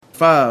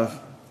5.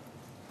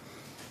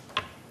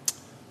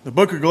 The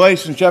book of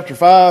Galatians, chapter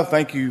 5.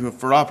 Thank you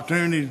for the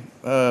opportunity,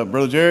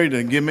 Brother Jerry,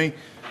 to give me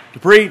to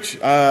preach.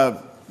 Some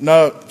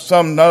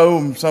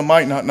know, some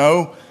might not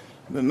know.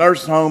 The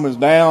nursing home is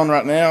down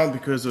right now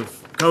because of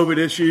COVID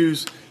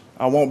issues.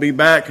 I won't be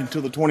back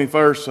until the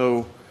 21st,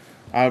 so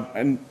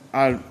I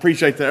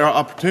appreciate the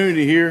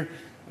opportunity here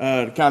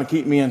to kind of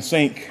keep me in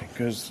sync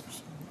because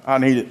I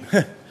need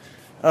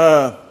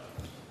it.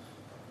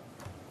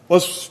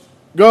 Let's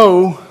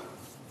go.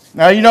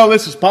 Now, you know,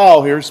 this is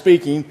Paul here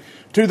speaking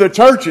to the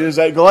churches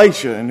at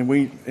Galatia, and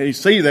we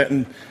see that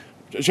in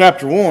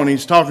chapter 1.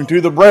 He's talking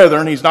to the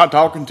brethren. He's not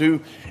talking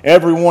to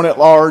everyone at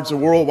large or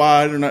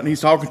worldwide or nothing.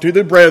 He's talking to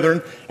the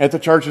brethren at the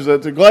churches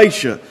at the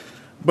Galatia.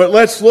 But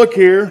let's look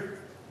here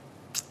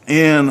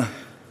in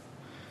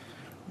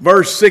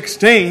verse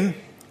 16.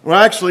 Well,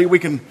 actually, we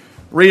can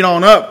read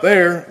on up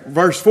there,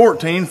 verse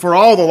 14. For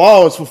all the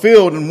law is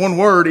fulfilled in one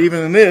word, even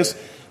in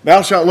this,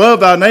 thou shalt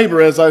love thy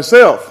neighbor as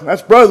thyself.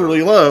 That's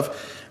brotherly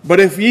love. But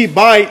if ye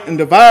bite and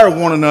devour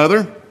one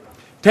another,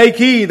 take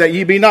heed that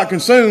ye be not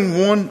consumed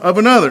one of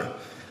another.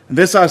 And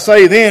this I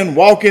say then,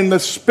 walk in the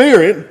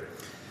Spirit,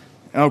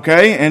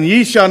 okay, and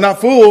ye shall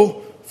not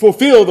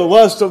fulfill the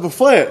lust of the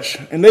flesh.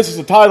 And this is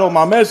the title of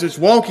my message,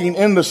 Walking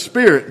in the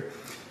Spirit.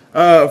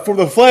 For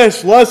the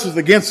flesh lusts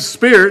against the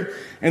Spirit,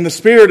 and the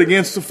Spirit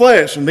against the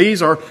flesh. And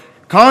these are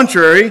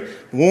contrary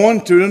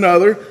one to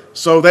another,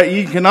 so that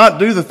ye cannot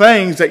do the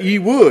things that ye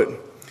would.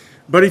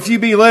 But if ye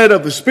be led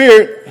of the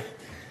Spirit,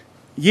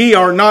 ye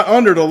are not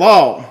under the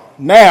law.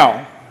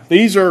 Now,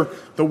 these are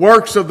the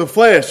works of the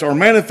flesh are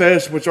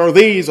manifest, which are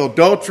these: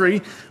 adultery,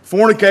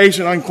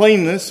 fornication,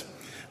 uncleanness,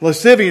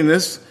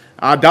 lasciviousness,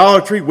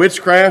 idolatry,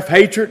 witchcraft,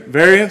 hatred,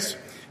 variance,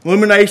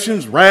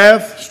 illuminations,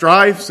 wrath,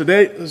 strife,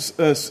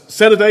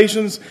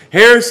 seditations,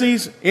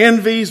 heresies,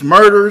 envies,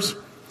 murders,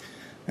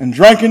 and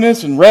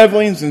drunkenness, and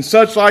revelings, and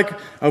such like,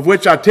 of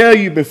which I tell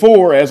you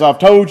before, as I've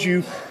told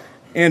you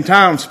in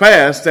times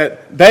past,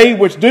 that they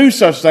which do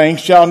such things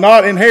shall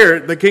not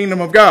inherit the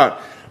kingdom of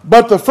God.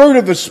 But the fruit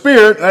of the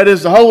Spirit, that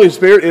is the Holy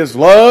Spirit, is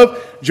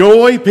love,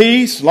 joy,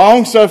 peace,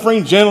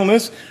 long-suffering,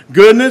 gentleness,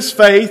 goodness,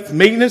 faith,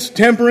 meekness,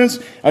 temperance.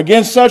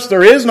 Against such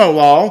there is no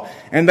law.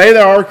 And they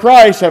that are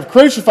Christ have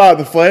crucified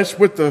the flesh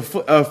with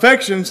the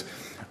affections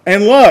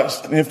and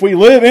lust. And if we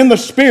live in the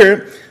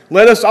Spirit,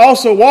 let us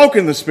also walk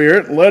in the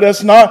Spirit. Let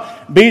us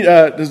not be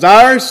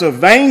desirous of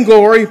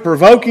vainglory,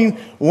 provoking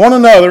one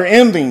another,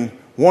 envying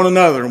one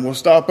another. And we'll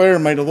stop there.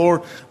 May the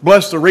Lord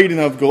bless the reading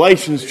of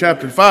Galatians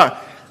chapter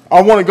 5.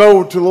 I want to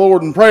go to the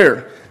Lord in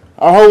prayer.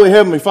 Our Holy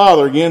Heavenly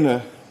Father,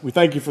 again, we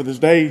thank you for this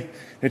day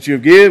that you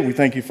have given. We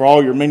thank you for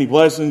all your many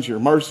blessings, your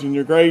mercy, and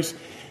your grace.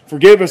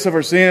 Forgive us of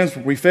our sins, for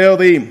we fail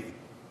thee.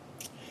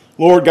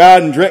 Lord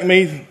God, and direct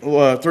me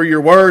through your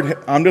word.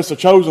 I'm just a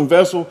chosen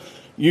vessel.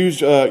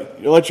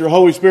 Let your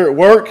Holy Spirit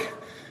work.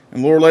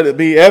 And Lord, let it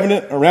be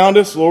evident around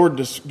us. Lord,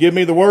 just give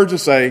me the words to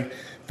say.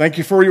 Thank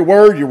you for your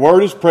word. Your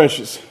word is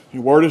precious.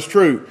 Your word is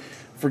true.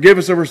 Forgive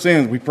us of our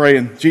sins, we pray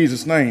in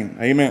Jesus' name.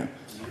 Amen.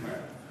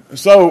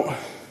 So,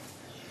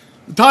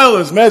 the title of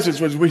this message,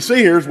 which we see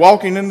here, is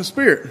Walking in the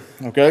Spirit.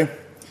 Okay?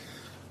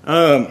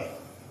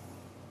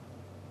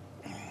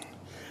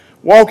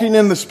 Walking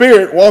in the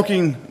Spirit,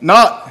 walking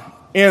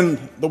not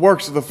in the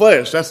works of the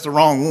flesh. That's the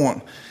wrong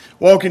one.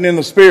 Walking in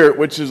the Spirit,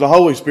 which is the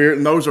Holy Spirit,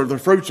 and those are the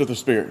fruits of the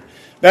Spirit.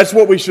 That's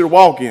what we should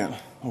walk in.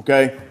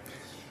 Okay?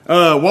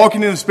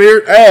 Walking in the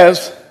Spirit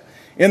as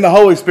in the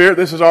Holy Spirit,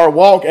 this is our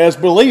walk as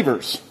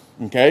believers.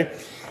 Okay?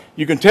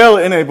 You can tell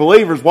in a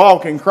believer's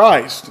walk in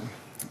Christ.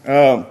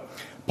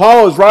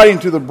 Paul is writing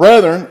to the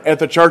brethren at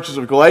the churches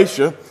of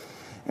Galatia,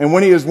 and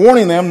when he is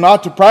warning them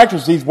not to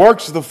practice these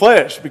works of the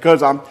flesh,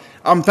 because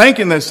I'm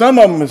thinking that some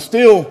of them is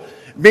still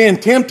being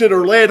tempted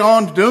or led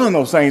on to doing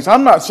those things.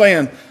 I'm not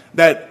saying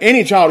that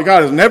any child of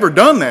God has never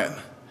done that.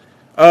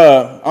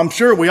 I'm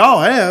sure we all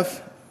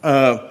have.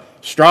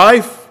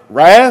 Strife,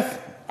 wrath.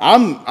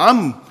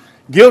 I'm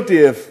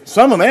guilty of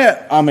some of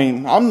that. I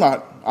mean,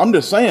 I'm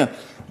just saying.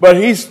 But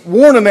he's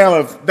warning them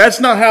of that's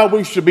not how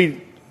we should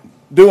be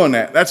doing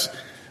that.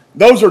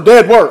 Those are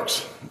dead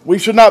works. We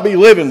should not be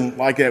living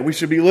like that. We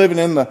should be living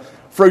in the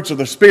fruits of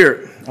the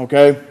Spirit.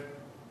 Okay?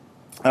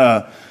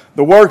 The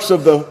works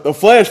of the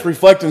flesh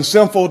reflecting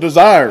sinful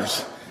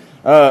desires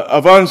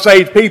of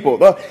unsaved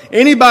people.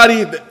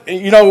 Anybody,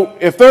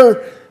 if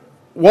they're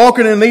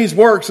walking in these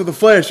works of the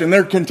flesh and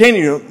they're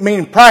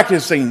continuing,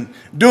 practicing,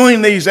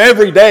 doing these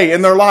every day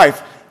in their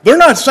life, they're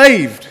not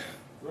saved.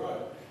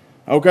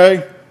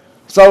 Okay?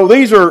 So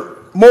these are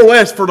more or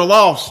less for the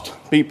lost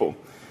people.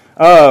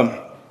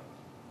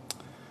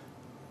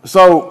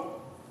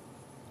 So,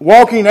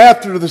 walking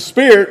after the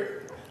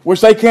Spirit, which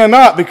they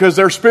cannot because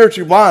they're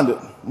spiritually blinded.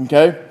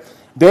 Okay?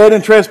 Dead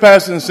in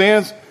trespasses and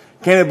sins.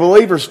 Can a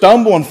believer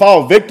stumble and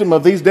fall victim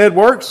of these dead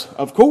works?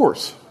 Of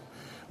course.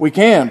 We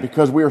can,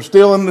 because we are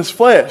still in this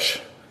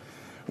flesh.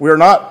 We are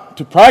not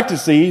to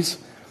practice these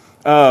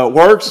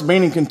works,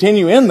 meaning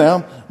continue in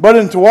them,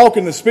 but to walk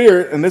in the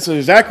Spirit. And this is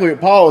exactly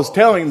what Paul is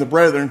telling the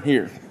brethren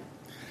here.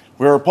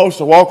 We are supposed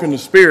to walk in the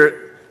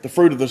Spirit, the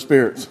fruit of the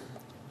spirits.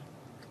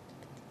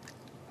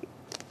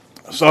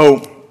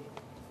 So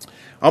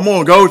I'm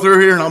going to go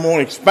through here and I'm going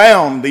to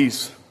expound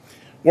these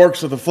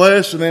works of the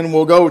flesh, and then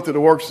we'll go to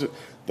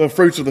the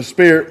fruits of the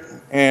Spirit.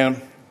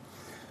 And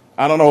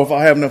I don't know if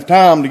I have enough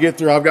time to get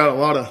through. I've got a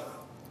lot of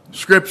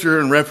scripture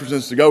and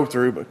references to go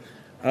through,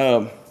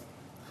 but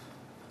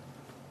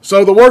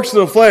so the works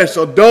of the flesh,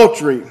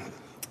 adultery.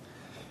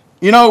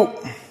 You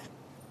know,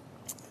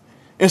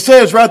 it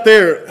says right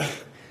there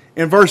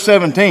in verse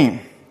 17,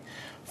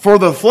 for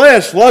the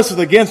flesh lusteth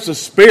against the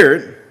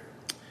spirit,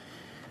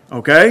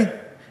 okay,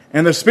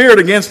 and the spirit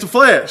against the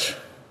flesh.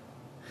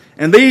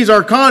 And these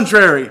are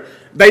contrary.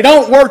 They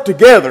don't work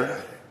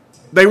together.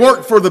 They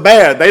work for the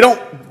bad. They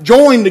don't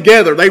join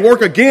together. They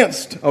work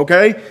against,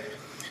 okay,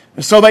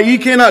 so that ye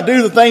cannot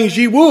do the things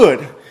ye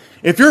would.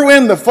 If you're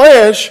in the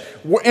flesh,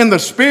 in the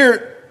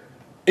spirit,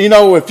 you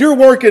know, if you're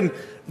working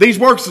these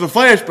works of the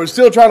flesh but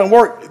still trying to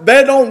work,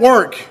 that don't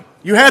work.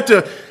 You have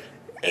to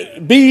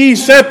be ye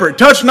separate.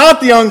 Touch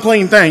not the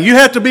unclean thing. You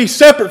have to be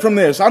separate from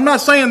this. I'm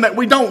not saying that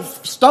we don't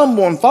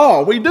stumble and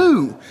fall. We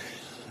do.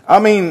 I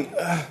mean,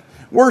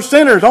 we're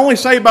sinners, only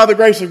saved by the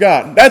grace of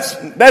God.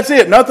 That's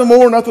it. Nothing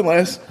more, nothing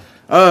less.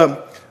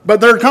 But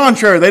they're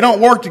contrary. They don't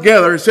work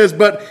together. It says,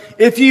 but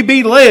if ye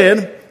be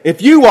led,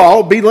 if you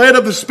all be led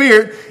of the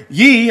Spirit,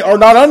 ye are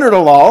not under the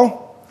law.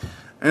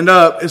 And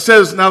it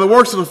says, now the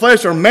works of the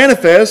flesh are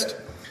manifest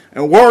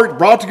and work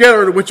brought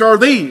together, which are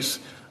these.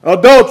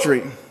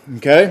 Adultery,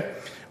 okay,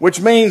 which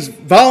means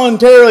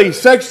voluntarily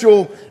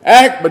sexual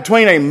act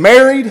between a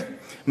married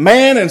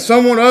man and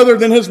someone other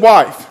than his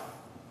wife.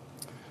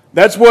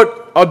 That's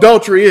what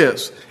adultery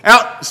is.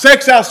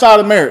 Sex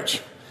outside of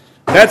marriage.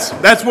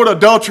 That's what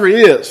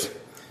adultery is.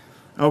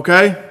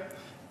 Okay?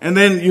 And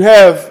then you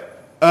have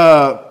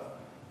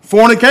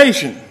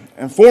fornication.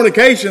 And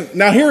fornication,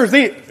 now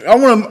I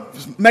want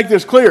to make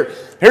this clear.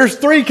 Here's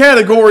three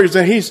categories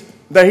that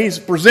he's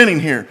presenting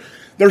here.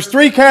 There's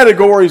three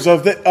categories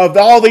of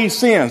all these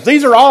sins.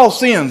 These are all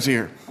sins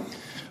here.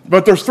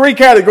 But there's three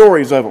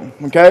categories of them,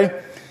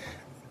 okay?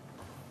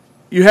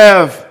 You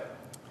have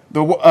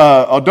the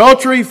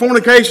adultery,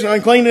 fornication,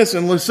 uncleanness,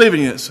 and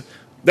lasciviousness.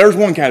 There's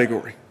one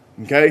category,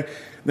 okay?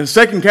 The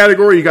second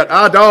category, you got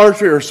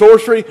idolatry or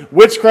sorcery,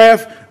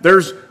 witchcraft.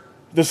 There's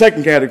the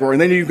second category.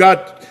 And then you've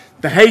got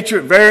the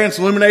hatred, variance,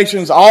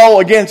 illuminations, all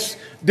against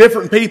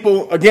different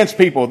people, against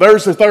people.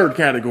 There's the third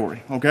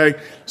category,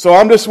 okay? So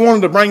I'm just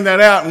wanting to bring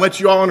that out and let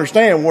you all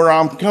understand where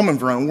I'm coming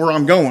from, where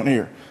I'm going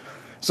here.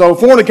 So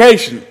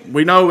fornication,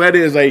 we know that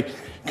is a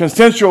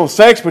consensual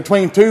sex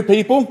between two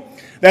people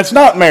that's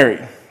not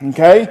married,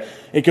 okay?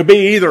 It could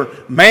be either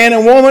man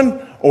and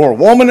woman or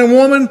woman and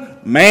woman,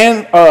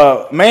 man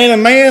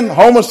and man,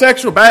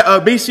 homosexual,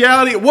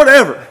 bestiality,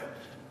 whatever.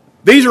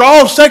 These are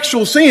all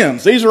sexual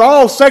sins. These are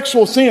all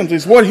sexual sins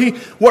is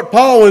what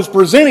Paul is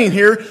presenting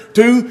here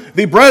to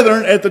the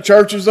brethren at the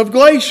churches of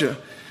Galatia.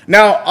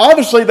 Now,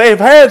 obviously, they've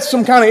had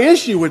some kind of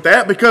issue with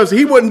that because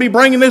he wouldn't be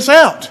bringing this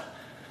out.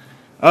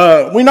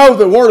 We know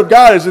the Word of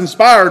God is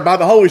inspired by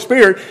the Holy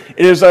Spirit.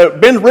 It has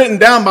been written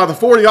down by the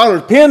 40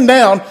 authors, pinned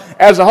down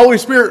as the Holy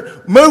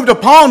Spirit moved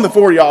upon the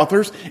 40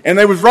 authors, and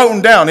they was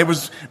written down. It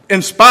was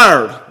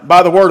inspired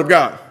by the Word of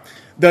God.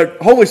 The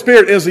Holy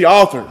Spirit is the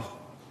author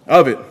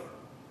of it.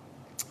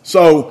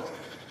 So,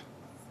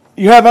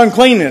 you have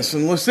uncleanness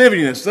and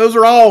lasciviousness. Those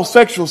are all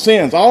sexual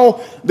sins.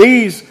 All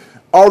these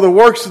are the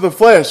works of the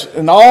flesh,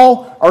 and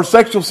all are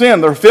sexual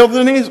sin. They're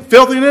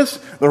filthiness,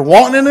 they're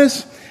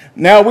wantonness.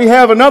 Now, we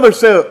have another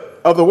set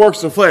of the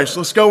works of the flesh.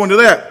 Let's go into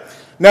that.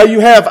 Now, you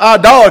have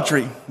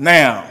idolatry.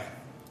 Now,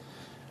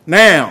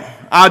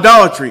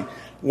 idolatry.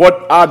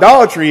 What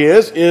idolatry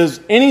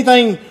is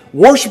anything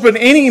worshiping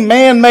any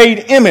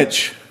man-made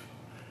image.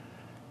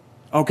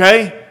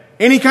 Okay?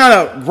 Any kind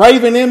of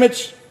graven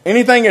image,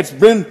 anything that's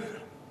been,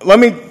 let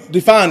me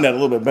define that a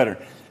little bit better.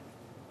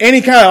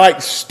 Any kind of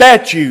like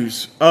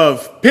statues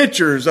of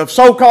pictures of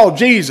so-called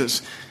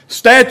Jesus,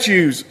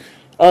 statues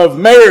of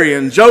Mary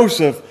and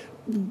Joseph,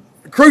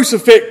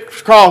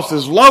 crucifix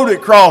crosses,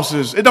 loaded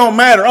crosses, it don't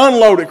matter,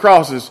 unloaded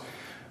crosses.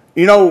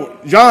 You know,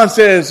 John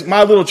says,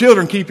 my little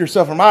children, keep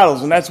yourself from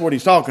idols, and that's what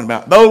he's talking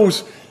about.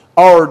 Those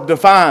are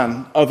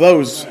defined of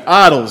those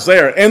idols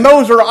there. And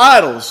those are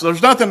idols.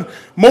 There's nothing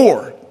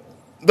more.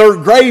 They're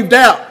graved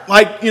out,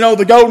 like, you know,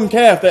 the golden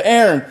calf that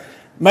Aaron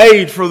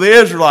made for the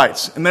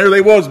Israelites. And there they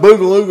was,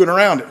 boogalooing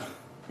around it.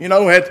 You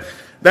know,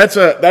 that's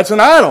an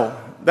idol.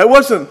 That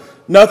wasn't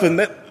nothing.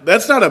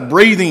 That's not a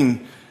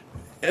breathing.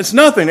 It's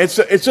nothing. It's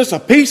just a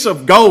piece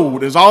of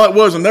gold is all it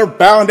was. And they're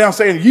bowing down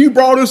saying, you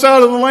brought us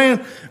out of the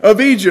land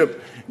of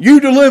Egypt. You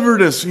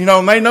delivered us. You know,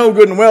 and they know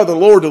good and well the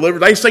Lord delivered.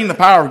 They seen the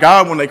power of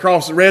God when they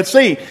crossed the Red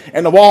Sea.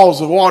 And the walls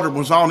of water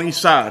was on each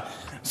side.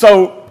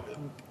 So,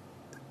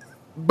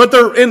 but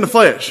they're in the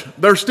flesh.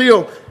 They're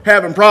still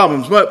having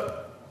problems.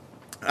 But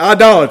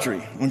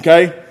idolatry,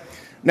 okay?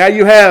 Now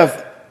you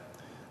have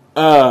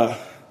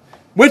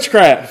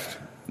witchcraft.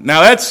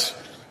 Now that's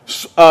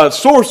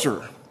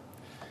sorcerer.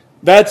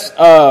 That's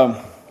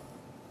a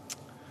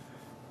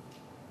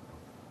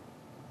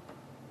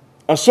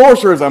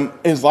sorcerer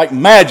is like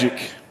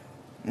magic,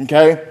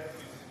 okay?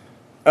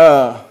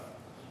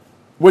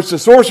 which the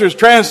sorcerers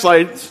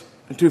translate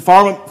into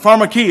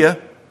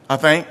pharmakia, I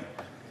think.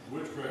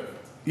 Witchcraft.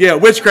 Yeah,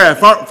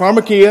 witchcraft,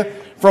 pharmakia,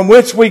 from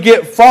which we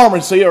get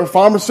pharmacy or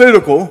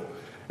pharmaceutical,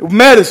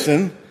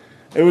 medicine.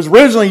 It was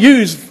originally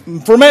used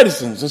for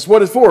medicines. That's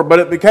what it's for. But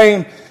it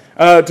became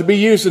to be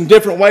used in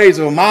different ways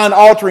of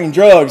mind-altering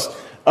drugs,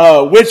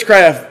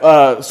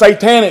 witchcraft,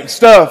 satanic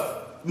stuff,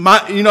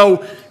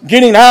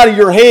 getting out of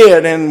your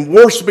head and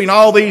worshiping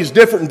all these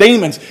different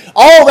demons.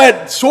 All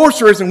that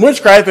sorcerers and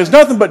witchcraft is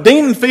nothing but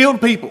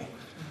demon-filled people.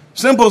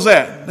 Simple as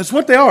that. That's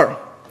what they are.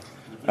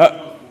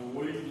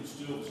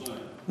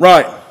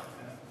 Right.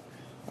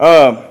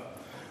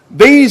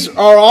 These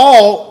are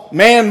all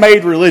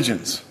man-made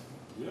religions.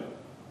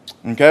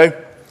 Okay?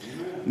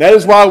 That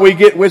is why we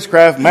get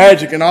witchcraft,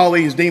 magic, and all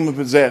these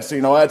demon-possessed.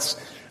 That's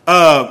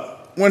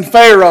when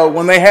Pharaoh,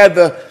 when they had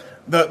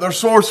their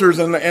sorcerers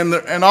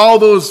and all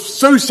those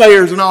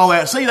soothsayers and all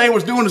that. See, they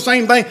was doing the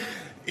same thing.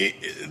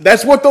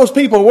 That's what those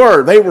people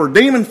were. They were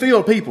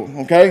demon-filled people,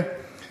 okay?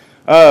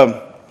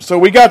 So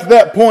we got to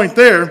that point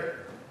there.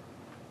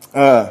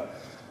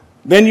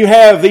 Then you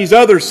have these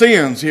other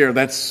sins here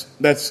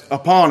that's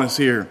upon us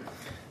here.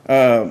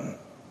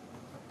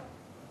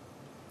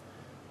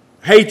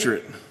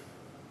 Hatred.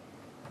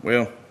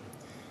 Well,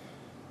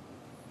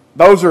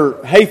 those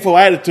are hateful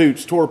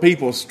attitudes toward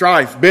people,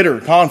 strife, bitter,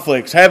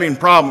 conflicts, having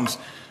problems,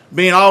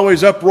 being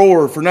always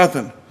uproar for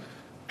nothing.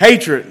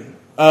 Hatred,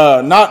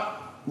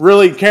 not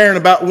really caring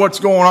about what's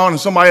going on in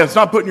somebody else,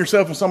 not putting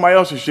yourself in somebody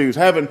else's shoes,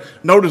 having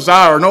no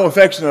desire or no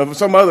affection of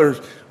some other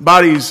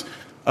body's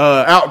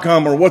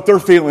outcome or what their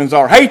feelings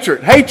are.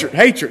 Hatred.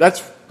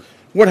 That's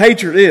what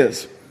hatred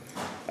is.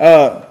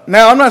 Now,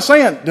 I'm not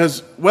saying,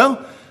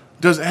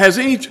 has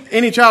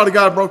any child of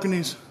God broken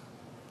these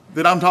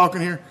that I'm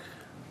talking here?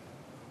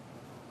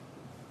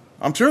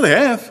 I'm sure they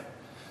have.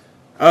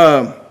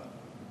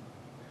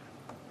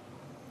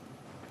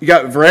 You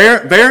got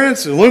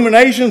variance,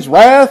 illuminations,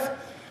 wrath.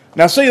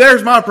 Now, see,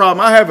 there's my problem.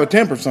 I have a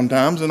temper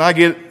sometimes, and I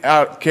get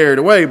out carried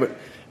away. But it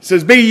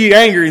says, "Be ye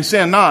angry and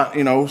sin not."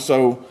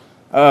 So,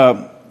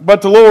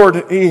 but the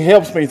Lord, He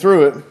helps me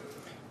through it.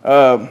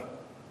 A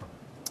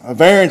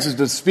variance is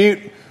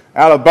dispute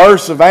out of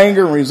bursts of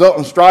anger and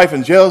resulting strife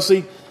and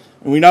jealousy.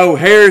 And we know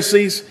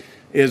heresies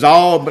is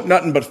all but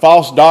nothing but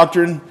false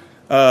doctrine.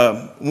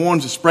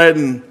 Ones that's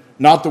spreading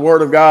not the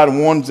word of God,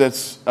 and ones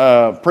that's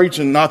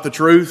preaching not the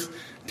truth,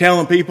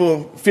 telling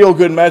people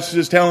feel-good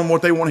messages, telling them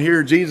what they want to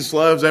hear. Jesus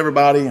loves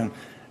everybody and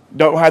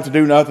don't have to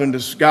do nothing.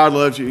 Just God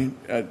loves you.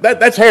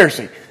 That's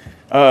heresy.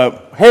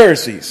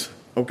 Heresies,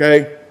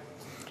 okay?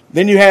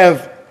 Then you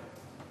have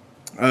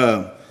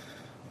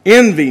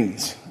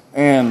envyings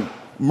and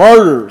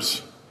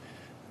murders.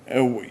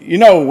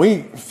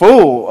 We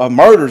full of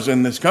murders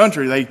in this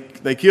country.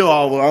 They kill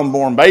all the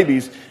unborn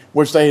babies,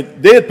 which they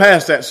did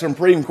pass that.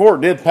 Supreme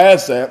Court did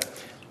pass that,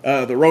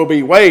 the Roe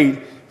v.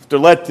 Wade, to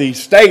let the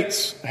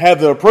states have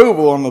the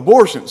approval on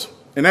abortions.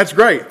 And that's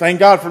great. Thank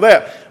God for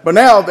that. But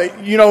now,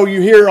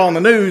 you hear on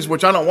the news,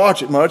 which I don't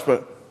watch it much,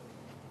 but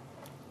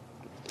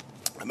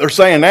they're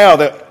saying now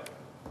that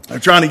they're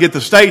trying to get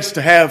the states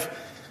to have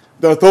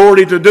the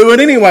authority to do it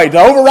anyway, to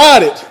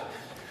override it.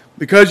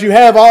 Because you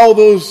have all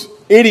those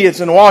idiots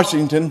in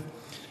Washington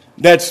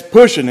that's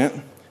pushing it.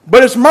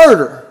 But it's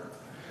murder.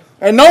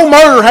 And no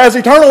murder has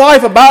eternal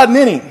life abiding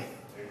in him.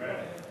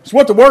 That's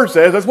what the Word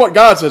says. That's what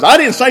God says. I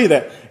didn't say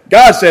that.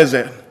 God says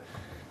that.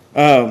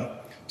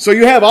 So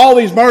you have all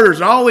these murders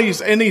and all these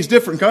in these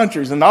different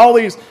countries and all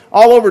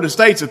over the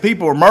states that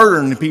people are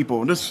murdering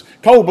people, just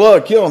cold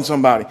blood killing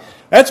somebody.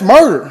 That's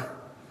murder.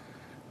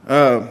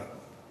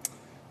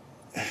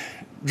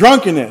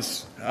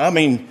 Drunkenness. I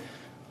mean,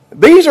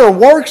 these are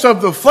works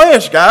of the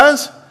flesh,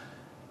 guys.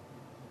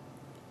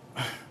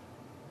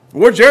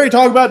 What Jerry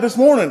talked about this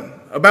morning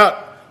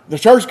about the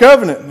church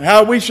covenant and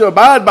how we should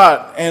abide by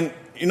it, and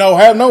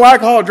have no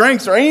alcohol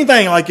drinks or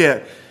anything like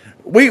that.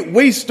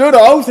 We stood an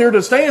oath here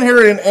to stand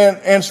here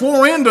and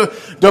swore in to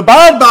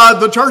abide by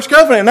the church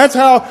covenant, and that's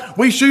how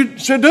we should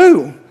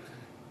do.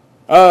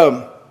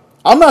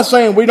 I'm not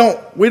saying we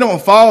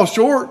don't fall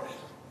short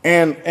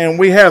and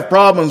we have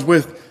problems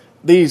with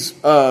these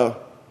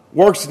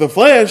works of the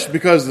flesh,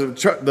 because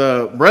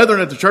the brethren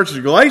at the church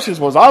of Galatians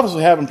was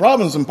obviously having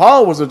problems, and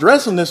Paul was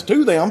addressing this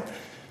to them,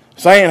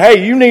 saying,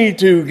 hey, you need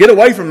to get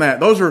away from that.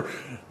 Those are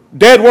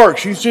dead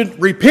works. You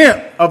should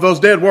repent of those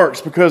dead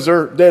works, because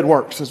they're dead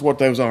works is what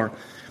those are.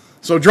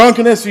 So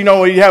drunkenness, you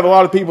have a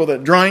lot of people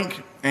that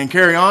drink and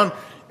carry on,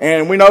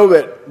 and we know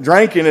that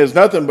drinking is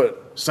nothing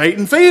but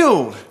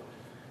Satan-filled.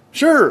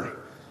 Sure.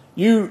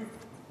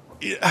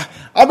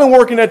 I've been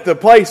working at the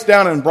place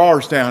down in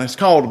Bardstown. It's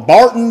called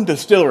Barton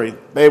Distillery.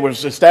 It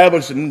was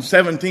established in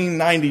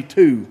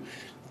 1792.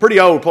 Pretty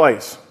old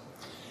place.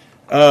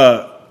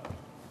 They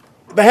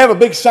have a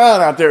big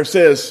sign out there that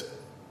says,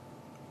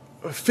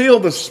 "Feel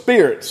the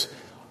spirits."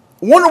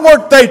 Wonder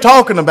what they're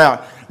talking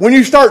about. When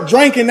you start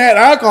drinking that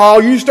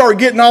alcohol, you start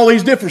getting all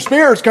these different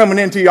spirits coming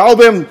into you. All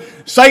them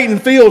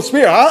Satan-filled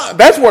spirits.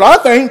 That's what I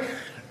think.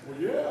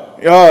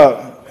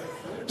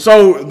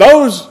 So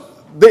those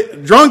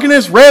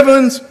drunkenness,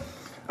 revelings,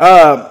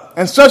 and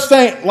And such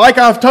things, like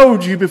I've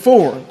told you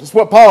before, that's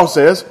what Paul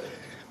says.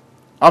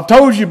 I've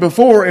told you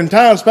before in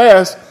times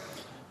past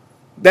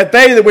that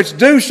they that which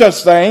do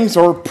such things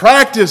or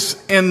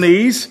practice in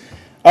these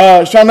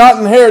shall not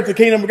inherit the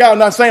kingdom of God. I'm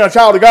not saying a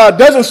child of God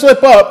doesn't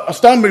slip up a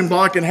stumbling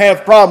block and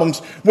have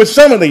problems with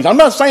some of these. I'm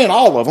not saying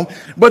all of them,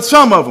 but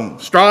some of them.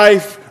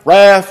 Strife,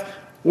 wrath,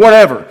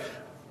 whatever.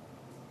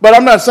 But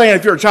I'm not saying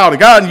if you're a child of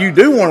God and you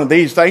do one of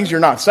these things,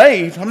 you're not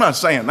saved. I'm not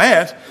saying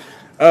that.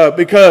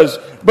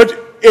 But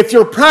if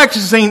you're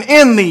practicing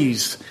in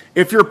these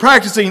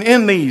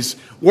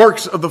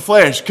works of the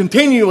flesh,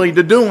 continually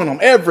to doing them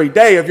every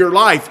day of your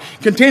life,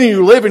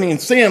 continue living in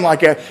sin like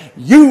that,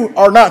 you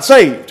are not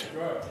saved.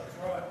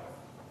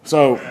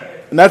 So,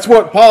 and that's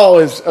what Paul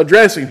is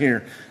addressing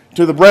here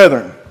to the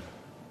brethren.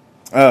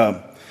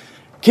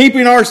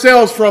 Keeping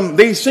ourselves from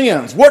these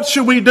sins. What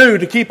should we do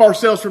to keep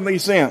ourselves from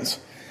these sins?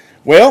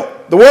 Well,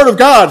 the Word of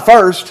God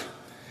first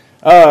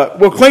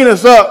will clean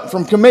us up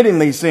from committing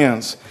these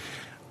sins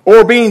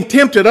or being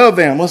tempted of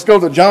them. Let's go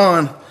to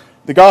John,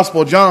 the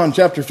Gospel of John,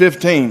 chapter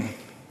 15.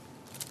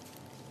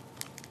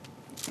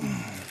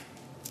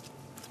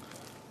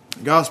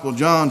 The Gospel of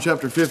John,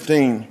 chapter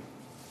 15.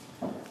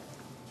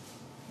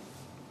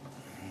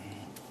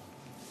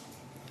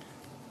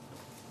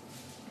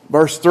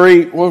 Verse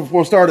 3,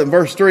 we'll start at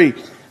verse 3.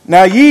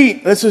 Now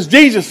this is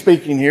Jesus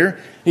speaking here.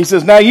 He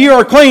says, now ye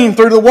are clean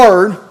through the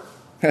word,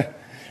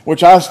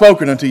 which I have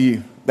spoken unto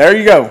you. There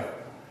you go.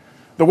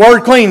 The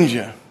word cleans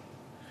you.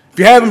 If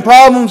you're having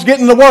problems,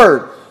 get in the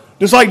word.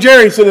 Just like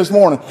Jerry said this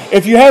morning.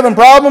 If you're having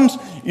problems,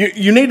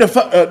 you need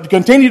to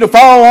continue to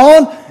follow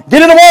on,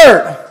 get in the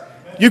word.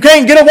 You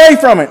can't get away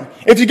from it.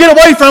 If you get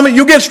away from it,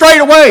 you get straight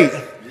away.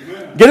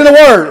 Get in the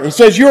word. It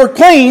says you are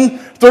clean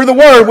through the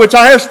word which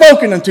I have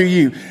spoken unto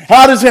you.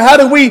 How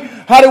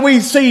do we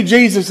see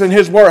Jesus in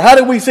his word? How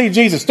do we see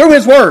Jesus? Through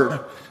his word.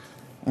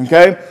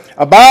 Okay?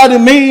 Abide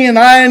in me and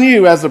I in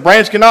you, as the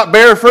branch cannot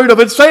bear fruit of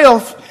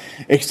itself,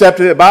 except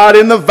it abide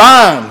in the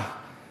vine.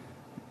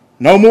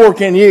 No more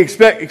can ye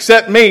expect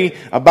except me,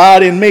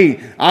 abide in me.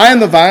 I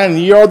am the vine, and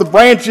ye are the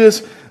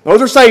branches.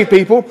 Those are saved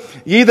people.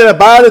 Ye that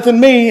abideth in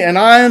me, and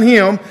I in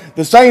him,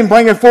 the same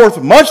bringeth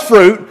forth much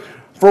fruit.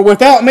 For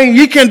without me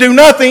ye can do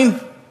nothing.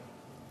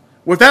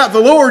 Without the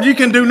Lord you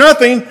can do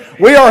nothing.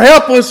 We are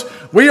helpless.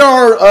 We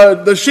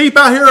are the sheep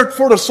out here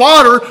for the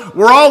slaughter.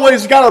 We're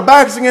always got our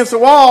backs against the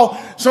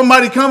wall.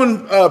 Somebody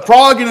coming,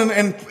 progging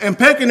and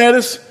pecking at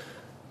us.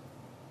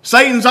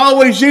 Satan's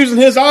always using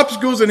his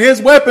obstacles and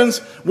his weapons,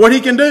 what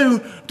he can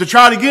do to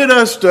try to get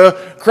us,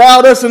 to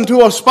crowd us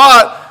into a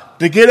spot,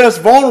 to get us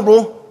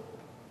vulnerable.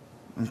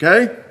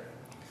 Okay?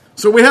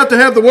 So we have to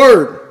have the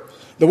Word.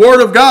 The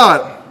Word of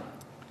God.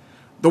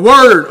 The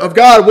Word of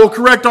God will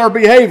correct our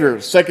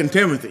behaviors. 2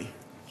 Timothy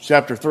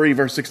chapter 3,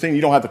 verse 16.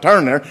 You don't have to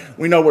turn there.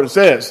 We know what it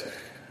says.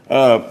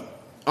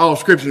 All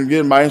Scripture is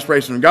given by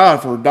inspiration of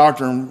God for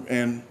doctrine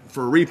and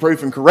for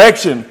reproof and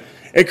correction.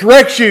 It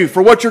corrects you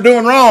for what you're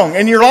doing wrong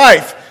in your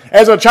life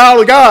as a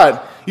child of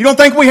God. You don't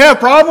think we have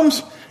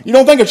problems? You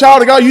don't think a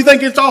child of God, you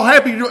think it's all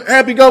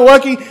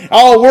happy-go-lucky,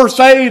 all we're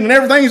saved and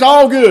everything's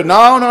all good.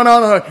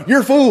 No.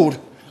 You're fooled.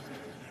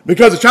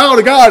 Because a child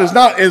of God is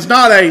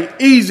not an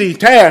easy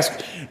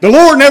task. The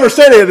Lord never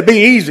said it would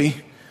be easy.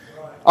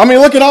 I mean,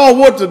 look at all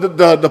what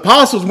the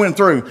apostles went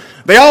through.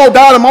 They all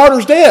died a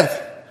martyr's death.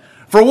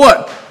 For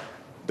what?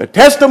 The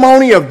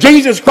testimony of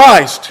Jesus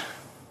Christ.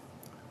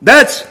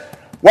 That's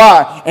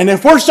why. And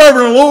if we're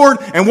serving the Lord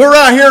and we're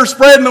out here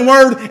spreading the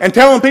word and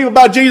telling people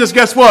about Jesus,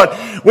 guess what?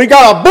 We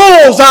got a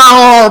bullseye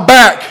on our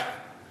back.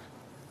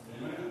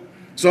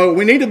 So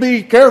we need to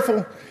be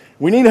careful.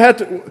 We have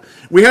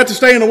to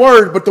stay in the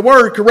Word, but the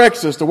Word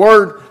corrects us. The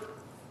Word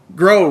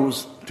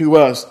grows to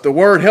us. The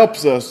Word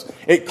helps us.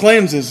 It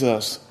cleanses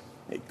us.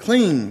 It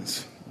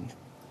cleans.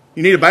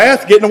 You need a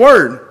bath? Get in the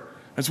Word.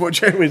 That's what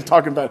Jerry was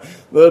talking about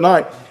the other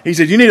night. He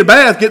said, you need a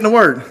bath? Get in the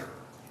Word.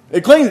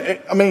 It cleans.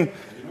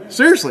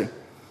 Seriously.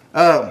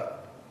 The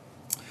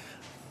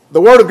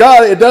Word of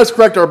God, it does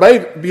correct our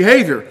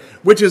behavior,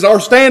 which is our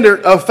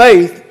standard of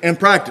faith and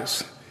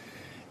practice.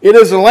 It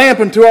is a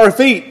lamp unto our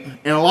feet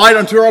and a light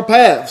unto our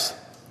paths.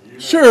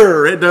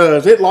 Sure, it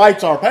does. It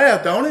lights our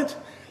path, don't it?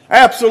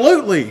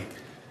 Absolutely.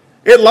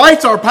 It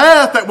lights our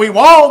path that we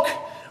walk.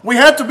 We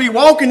have to be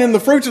walking in the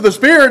fruits of the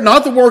Spirit,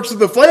 not the works of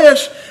the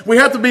flesh. We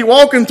have to be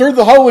walking through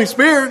the Holy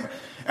Spirit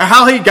and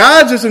how He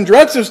guides us and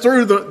directs us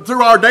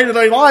through our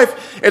day-to-day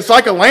life. It's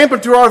like a lamp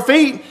unto our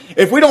feet.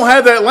 If we don't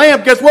have that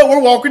lamp, guess what?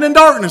 We're walking in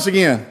darkness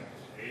again.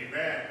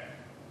 Amen.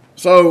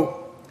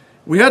 So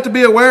we have to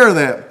be aware of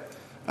that.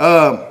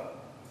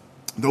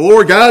 The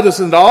Lord guides us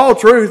into all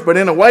truth, but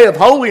in a way of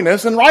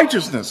holiness and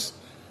righteousness.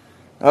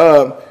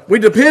 We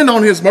depend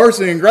on His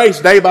mercy and grace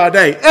day by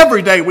day.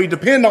 Every day we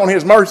depend on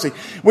His mercy.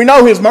 We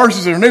know His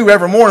mercies are new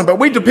every morning, but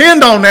we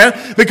depend on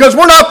that because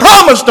we're not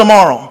promised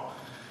tomorrow.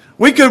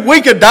 We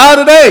could die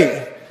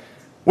today.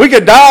 We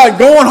could die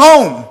going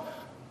home.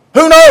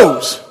 Who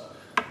knows?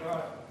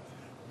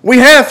 We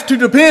have to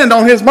depend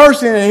on His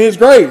mercy and His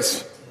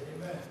grace.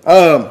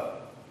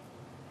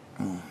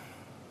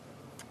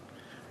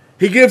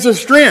 He gives us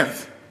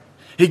strength.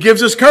 He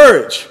gives us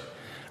courage.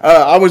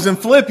 I was in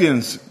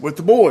Philippians with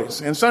the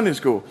boys in Sunday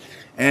school,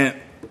 and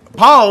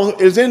Paul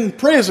is in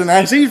prison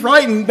as he's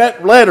writing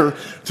that letter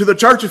to the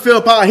church of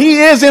Philippi.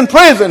 He is in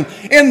prison,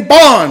 in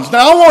bonds.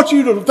 Now, I want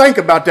you to think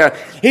about that.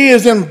 He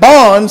is in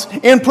bonds,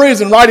 in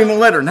prison, writing the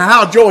letter. Now,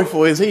 how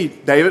joyful is he,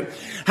 David?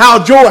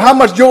 How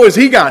much joy has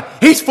he got?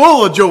 He's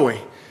full of joy.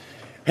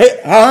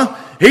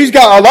 He's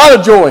got a lot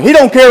of joy. He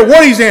don't care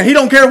what he's in. He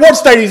don't care what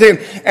state he's in.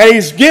 And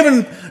he's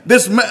given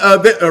this,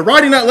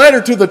 writing that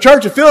letter to the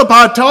church of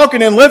Philippi,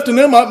 talking and lifting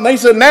them up. And they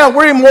said, now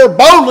we're more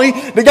boldly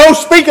to go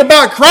speak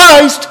about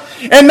Christ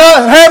and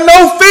not have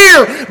no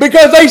fear,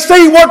 because they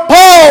see what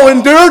Paul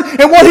endured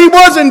and what he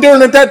was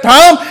enduring at that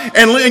time.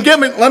 And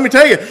let me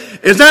tell you,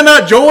 is that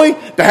not joy?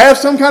 To have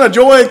some kind of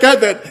joy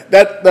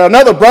that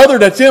another brother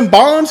that's in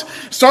bonds,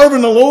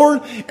 serving the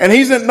Lord, and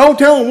he's in no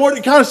telling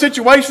what kind of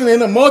situation, in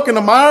the muck and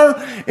the mire.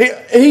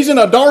 He's in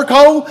a dark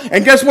hole,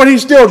 and guess what?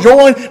 He's still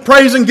joying,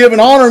 praising, giving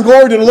honor and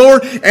glory to the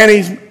Lord, and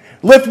he's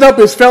lifting up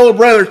his fellow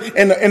brothers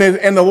in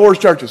the Lord's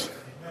churches.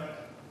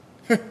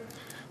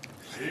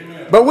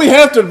 But we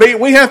have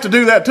to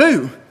do that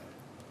too.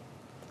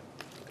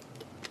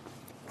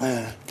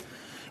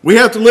 We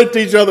have to lift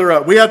each other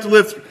up. We have to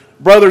lift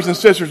brothers and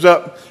sisters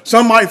up.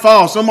 Some might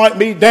fall, some might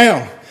be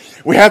down.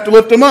 We have to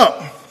lift them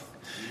up.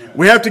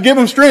 We have to give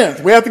them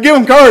strength. We have to give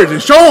them courage and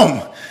show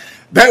them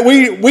that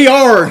we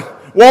are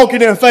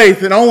walking in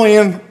faith and only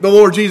in the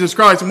Lord Jesus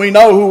Christ, and we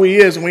know who He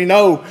is, and we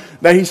know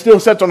that He still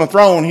sits on the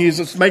throne. He's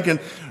just making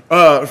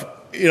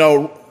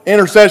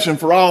intercession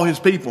for all His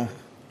people.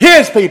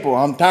 His people.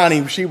 I'm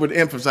Tiny. She would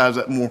emphasize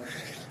that more.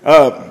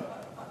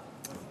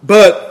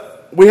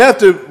 But we have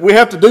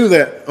to do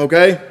that.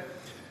 Okay.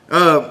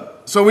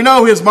 So we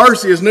know His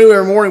mercy is new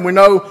every morning. We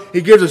know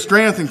He gives us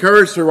strength and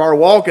courage through our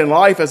walk in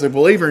life as a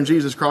believer in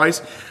Jesus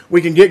Christ.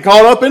 We can get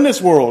caught up in this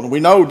world.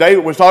 We know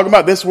David was talking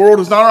about this world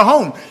is not our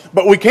home,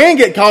 but we can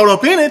get caught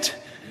up in it.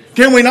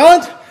 Can we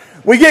not?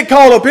 We get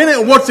caught up in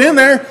it. What's in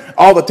there?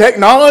 All the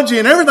technology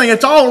and everything.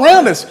 It's all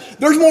around us.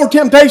 There's more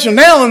temptation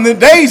now in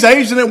today's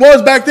age than it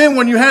was back then,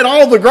 when you had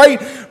all the great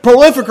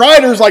prolific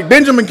writers like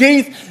Benjamin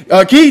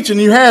Keach,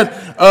 and you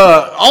had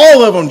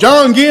all of them.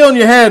 John Gill, and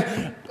you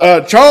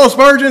had Charles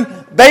Spurgeon.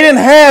 They didn't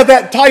have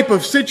that type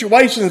of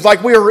situations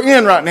like we are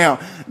in right now.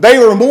 They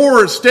were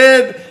more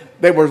instead.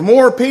 There was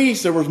more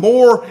peace. There was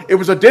more. It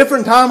was a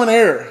different time and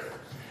era.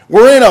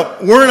 We're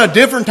in a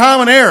different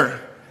time and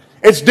era.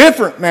 It's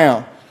different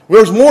now.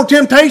 There's more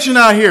temptation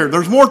out here.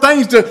 There's more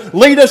things to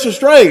lead us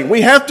astray.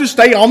 We have to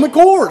stay on the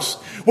course.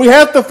 We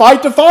have to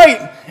fight the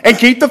fight and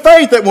keep the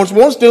faith that was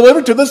once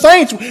delivered to the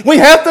saints. We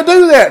have to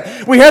do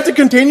that. We have to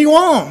continue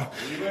on.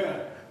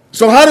 Amen.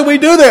 So how do we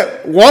do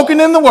that? Walking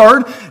in the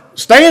Word,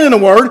 staying in the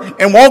Word,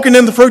 and walking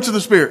in the fruits of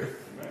the Spirit.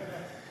 Amen.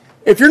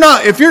 If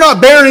you're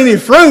not bearing any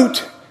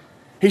fruit,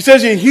 He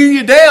says He'll hew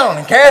you down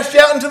and cast you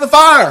out into the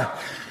fire.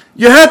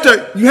 You have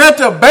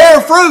to bear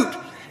fruit.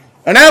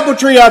 An apple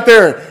tree out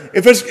there,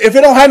 if it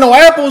don't have no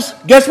apples,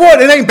 guess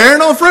what? It ain't bearing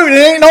no fruit. It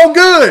ain't no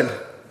good.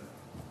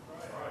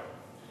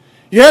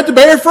 You have to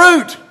bear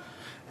fruit.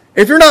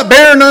 If you're not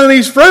bearing none of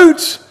these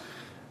fruits,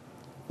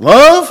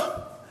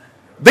 love,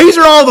 these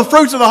are all the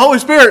fruits of the Holy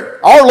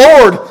Spirit. Our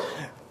Lord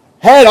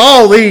had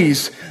all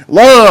these: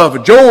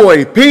 love,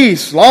 joy,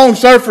 peace,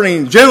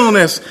 long-suffering,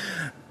 gentleness,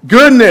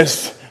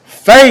 goodness,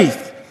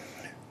 faith,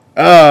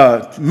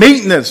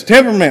 meekness,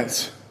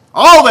 temperaments,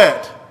 all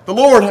that.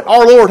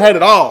 Our Lord had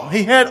it all.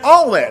 He had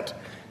all that.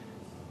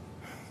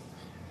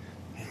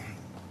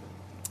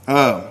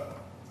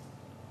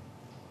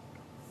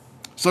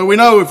 So we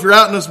know if you're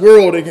out in this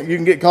world, you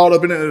can get caught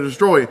up in it and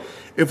destroy you.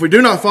 If we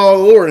do not follow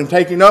the Lord and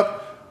taking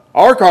up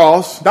our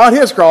cross, not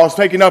His cross,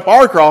 taking up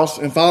our cross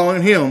and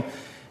following Him,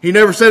 He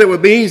never said it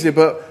would be easy,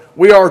 but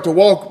we are to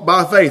walk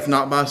by faith,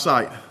 not by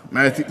sight.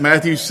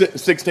 Matthew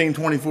 16,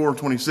 24,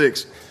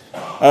 26.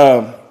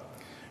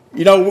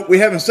 We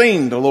haven't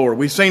seen the Lord.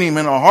 We've seen Him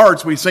in our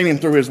hearts. We've seen Him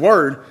through His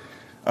Word.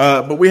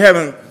 But we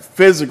haven't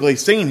physically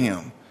seen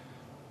Him.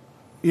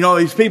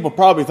 These people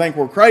probably think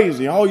we're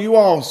crazy. Oh, you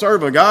all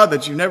serve a God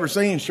that you've never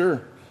seen?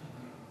 Sure.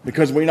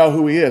 Because we know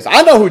who He is.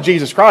 I know who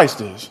Jesus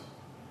Christ is.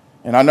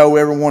 And I know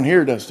everyone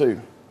here does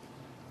too.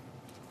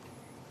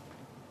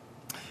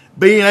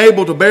 Being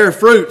able to bear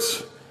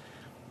fruits.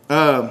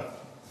 Hang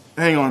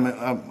on a minute.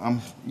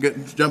 I'm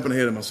jumping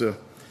ahead of myself.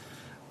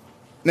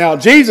 Now,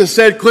 Jesus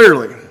said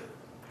clearly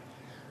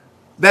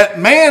that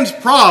man's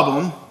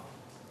problem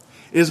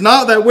is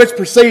not that which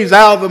proceeds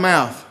out of the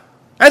mouth.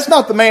 That's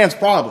not the man's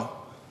problem.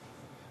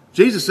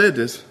 Jesus said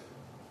this.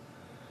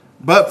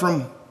 But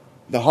from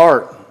the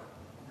heart.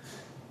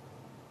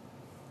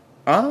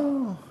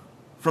 Oh,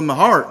 from the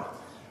heart.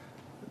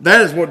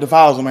 That is what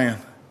defiles a man.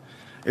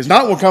 It's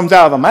not what comes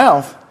out of the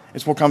mouth.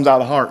 It's what comes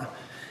out of the heart.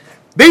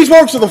 These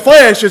works of the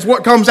flesh is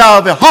what comes out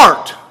of the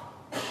heart.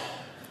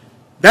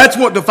 That's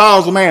what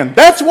defiles a man.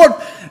 That's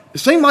what... It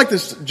seemed like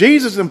this.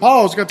 Jesus and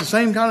Paul's got the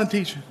same kind of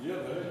teaching.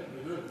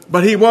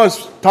 But he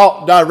was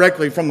taught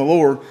directly from the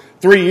Lord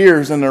 3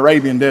 years in the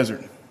Arabian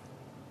desert.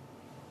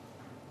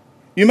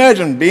 You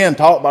imagine being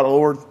taught by the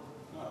Lord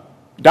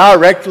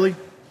directly?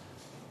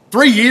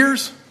 3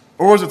 years?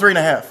 Or was it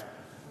 3.5?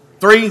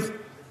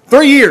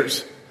 3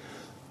 years.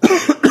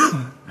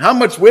 How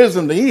much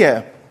wisdom did he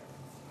have?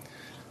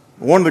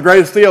 One of the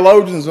greatest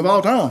theologians of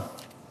all time.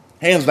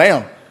 Hands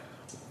down.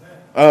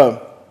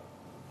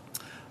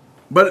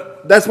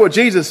 But that's what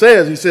Jesus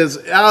says. He says,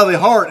 out of the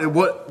heart,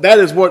 that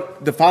is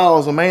what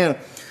defiles a man.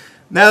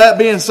 Now that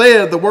being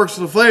said, the works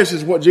of the flesh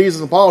is what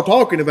Jesus and Paul are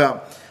talking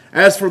about.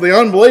 As for the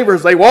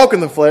unbelievers, they walk in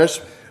the flesh,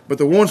 but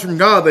the ones from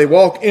God, they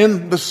walk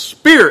in the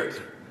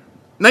Spirit.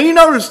 Now you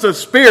notice the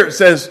Spirit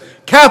says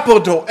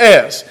capital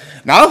S.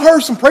 Now I've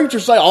heard some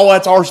preachers say, oh,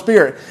 that's our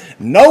spirit.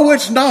 No,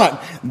 it's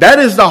not. That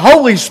is the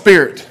Holy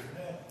Spirit.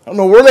 I don't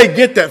know where they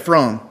get that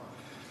from.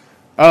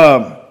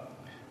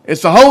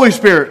 It's the Holy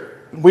Spirit.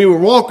 We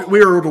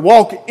are to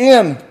walk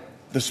in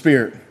the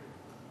Spirit,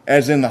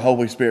 as in the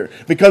Holy Spirit,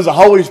 because the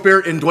Holy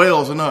Spirit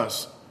indwells in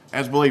us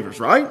as believers,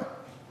 right?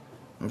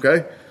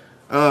 Okay?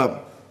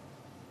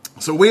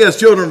 So we as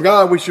children of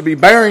God, we should be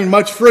bearing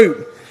much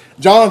fruit.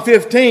 John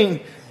 15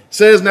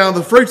 says, now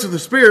the fruits of the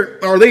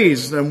Spirit are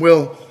these, and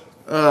we'll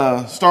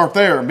start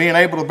there. Being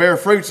able to bear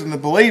fruits in the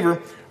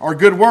believer are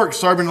good works,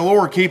 serving the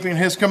Lord, keeping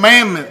His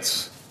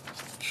commandments.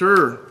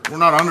 Sure, we're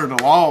not under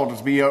the law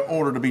to be in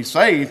order to be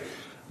saved,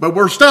 but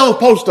we're still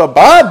supposed to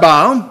abide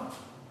by them.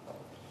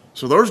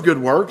 So there's good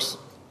works,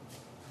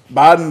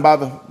 abiding by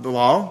the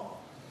law.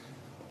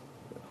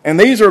 And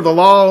these are the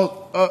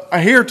law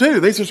here too.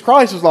 This is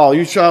Christ's law.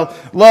 You shall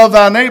love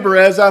thy neighbor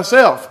as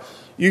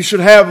thyself. You should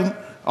have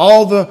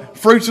all the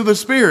fruits of the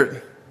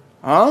Spirit.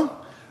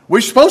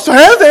 We're supposed to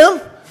have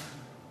them.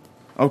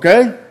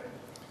 Okay?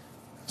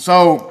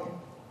 So,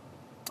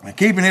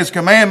 keeping His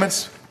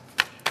commandments,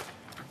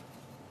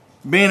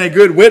 being a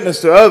good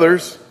witness to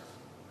others.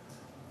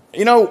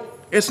 You know,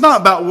 it's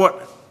not about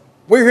what...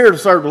 We're here to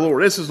serve the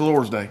Lord. This is the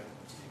Lord's day.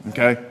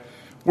 Okay?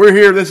 We're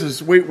here.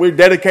 We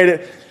dedicate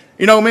it.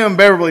 You know, me and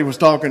Beverly was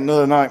talking the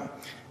other night,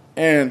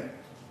 and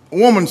the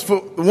woman's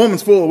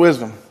full of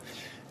wisdom.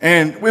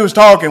 And we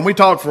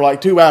talked for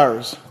like 2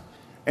 hours.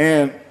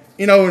 And,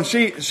 you know, and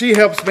she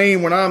helps me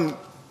when I'm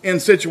in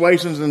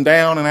situations and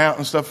down and out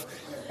and stuff.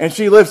 And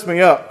she lifts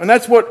me up. And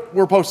that's what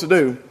we're supposed to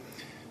do.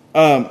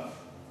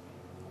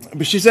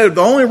 But she said,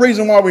 the only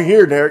reason why we're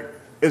here, Derek,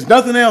 is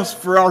nothing else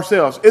for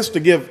ourselves. It's to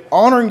give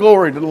honor and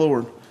glory to the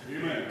Lord.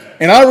 Amen.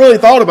 And I really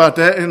thought about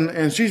that,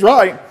 and she's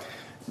right.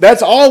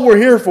 That's all we're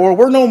here for.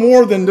 We're no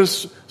more than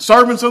just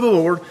servants of the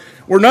Lord.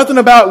 We're nothing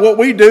about what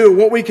we do,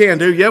 what we can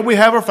do. Yeah, we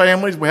have our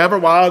families, we have our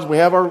wives, we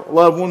have our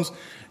loved ones,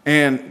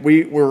 and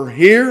we're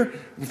here.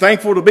 We're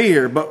thankful to be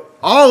here. But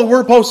all that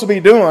we're supposed to be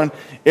doing,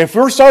 if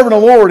we're serving the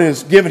Lord,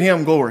 is giving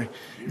Him glory,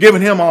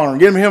 giving Him honor,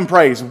 giving Him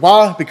praise.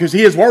 Why? Because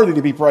He is worthy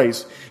to be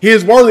praised. He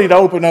is worthy to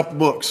open up the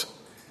books,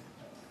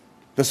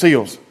 the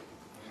seals.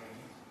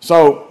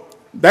 So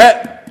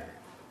that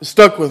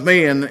stuck with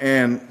me,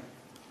 and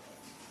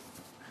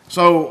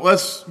so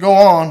let's go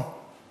on.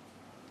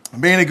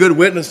 Being a good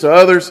witness to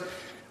others.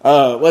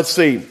 Let's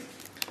see.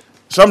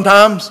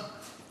 Sometimes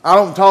I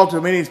don't talk to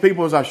as many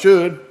people as I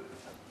should.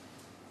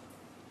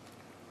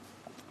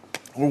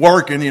 We're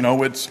working, you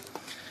know,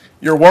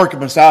 you're working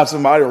beside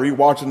somebody, or you're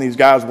watching these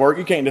guys work.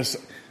 You can't just,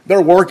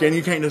 they're working,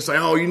 you can't just say,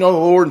 oh, you know the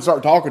Lord, and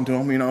start talking to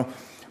them, you know.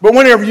 But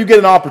whenever you get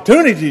an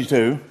opportunity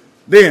to,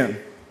 then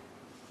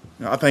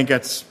I think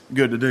that's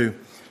good to do.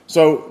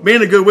 So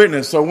being a good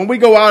witness. So when we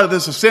go out of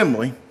this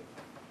assembly,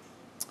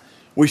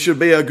 we should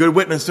be a good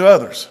witness to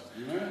others.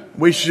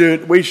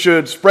 Amen. We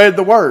should spread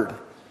the word.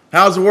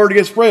 How's the word to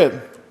get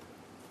spread?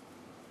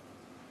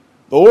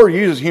 The Lord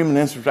uses human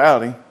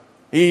instrumentality.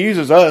 He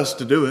uses us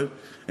to do it.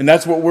 And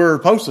that's what we're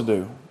supposed to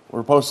do.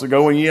 We're supposed to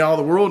go and ye all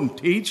the world and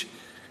teach.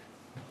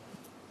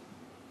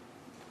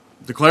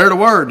 Declare the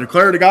word.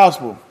 Declare the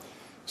gospel.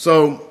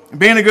 So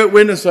being a good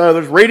witness to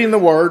others, reading the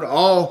word,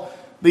 all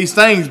these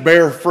things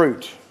bear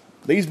fruit.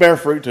 These bear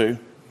fruit too.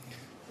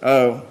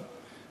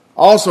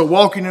 Also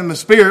walking in the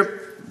Spirit.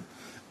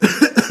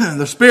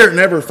 The Spirit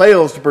never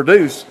fails to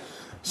produce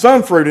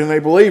some fruit in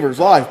a believer's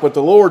life, but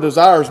the Lord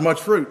desires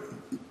much fruit.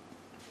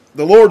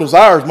 The Lord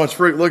desires much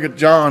fruit. Look at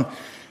John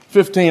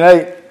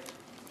 15:8.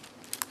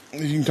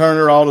 You can turn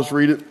there, I'll just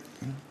read it.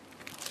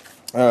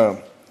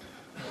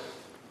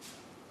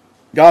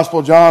 Gospel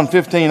of John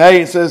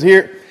 15:8 says,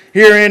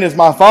 Herein is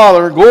my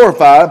Father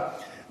glorified,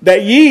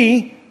 that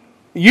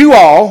you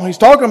all, he's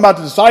talking about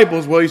the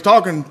disciples, well, he's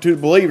talking to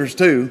believers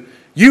too,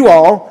 you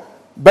all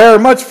bear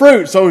much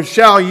fruit, so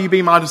shall ye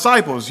be my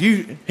disciples.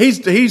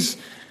 He's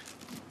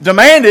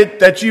demanded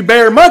that you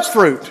bear much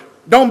fruit.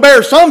 Don't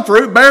bear some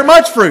fruit, bear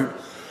much fruit.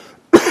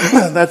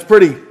 That's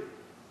pretty,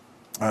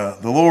 the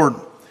Lord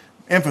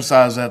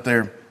emphasized that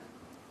there.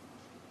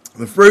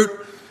 The fruit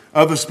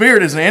of the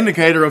Spirit is an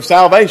indicator of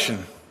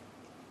salvation.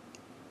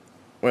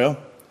 Well,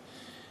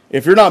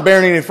 if you're not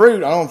bearing any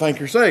fruit, I don't think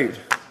you're saved.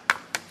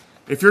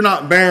 If you're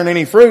not bearing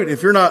any fruit,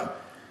 if you're not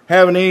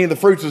having any of the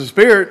fruits of the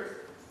Spirit,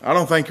 I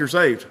don't think you're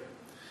saved.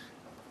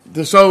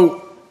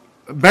 So,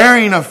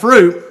 bearing of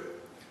fruit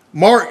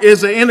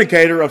is an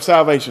indicator of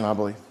salvation, I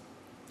believe.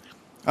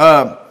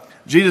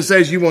 Jesus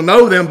says you will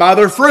know them by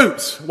their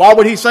fruits. Why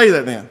would He say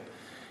that then?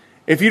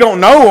 If you don't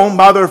know them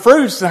by their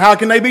fruits, then how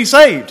can they be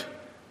saved?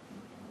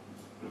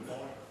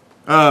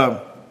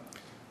 Now,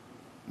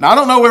 I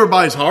don't know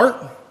everybody's heart.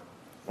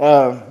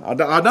 I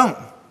don't.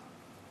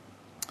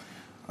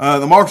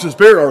 The marks of the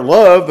Spirit are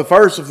love, the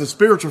first of the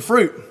spiritual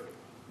fruit.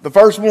 The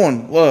first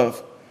one,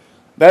 love.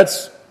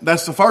 That's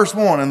the first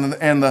one.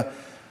 And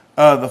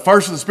the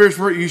first of the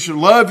spiritual fruit, you should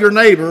love your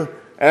neighbor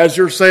as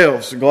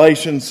yourselves.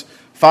 Galatians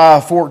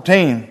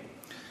 5:14.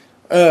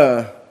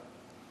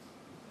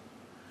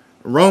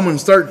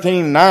 Romans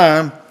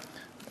 13:9.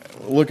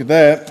 Look at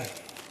that.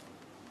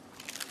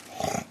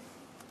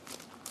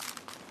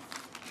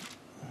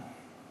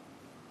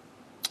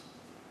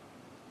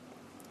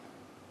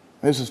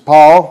 This is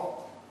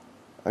Paul,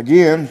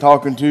 again,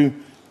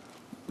 talking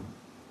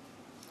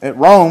at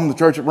Rome, the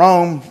church at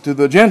Rome, to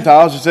the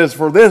Gentiles. He says,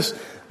 "For this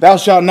thou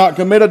shalt not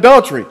commit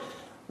adultery.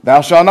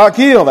 Thou shalt not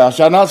kill. Thou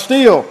shalt not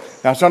steal.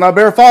 Thou shalt not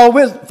bear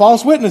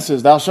false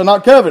witnesses. Thou shalt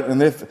not covet."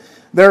 And if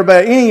there be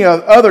any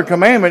other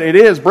commandment, it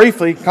is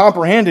briefly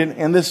comprehended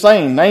in this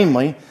saying,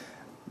 namely,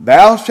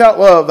 "Thou shalt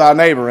love thy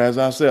neighbor as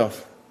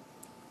thyself."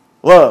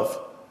 Love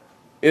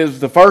is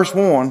the first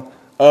one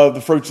of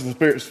the fruits of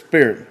the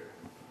Spirit.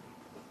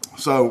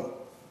 So,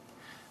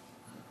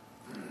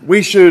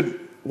 we should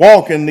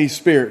walk in these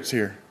spirits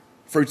here,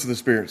 fruits of the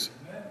spirits.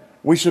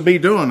 We should be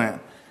doing that.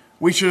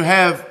 We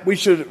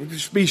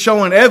should be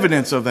showing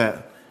evidence of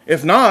that.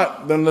 If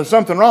not, then there's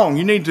something wrong.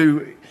 You need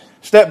to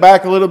step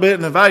back a little bit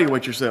and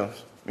evaluate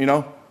yourselves, you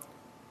know.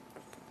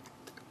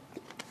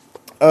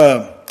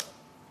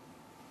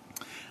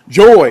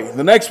 Joy.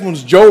 The next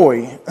one's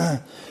joy.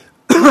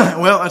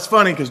 Well, that's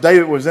funny because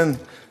David was in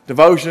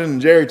devotion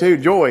and Jerry too.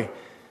 Joy.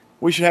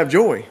 We should have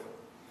joy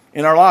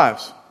in our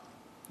lives.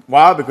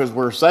 Why? Because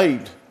we're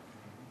saved.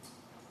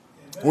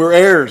 We're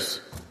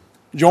heirs,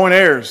 joint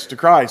heirs to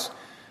Christ.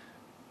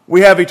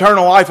 We have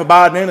eternal life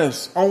abiding in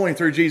us only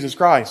through Jesus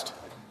Christ.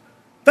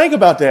 Think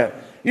about that.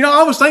 You know,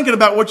 I was thinking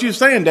about what you were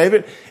saying,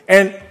 David,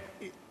 and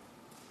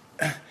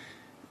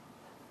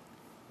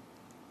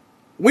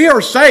we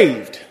are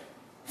saved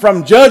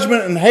from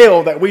judgment and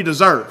hell that we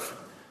deserve.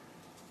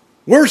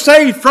 We're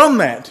saved from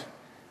that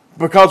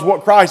because of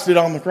what Christ did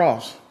on the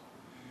cross.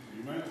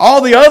 Amen.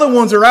 All the other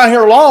ones are out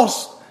here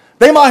lost.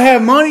 They might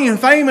have money and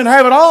fame and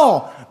have it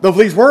all,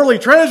 these worldly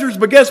treasures,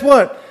 but guess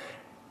what?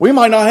 We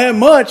might not have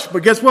much,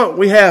 but guess what?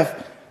 We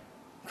have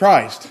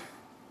Christ.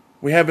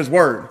 We have His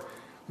Word.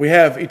 We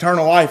have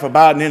eternal life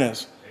abiding in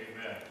us.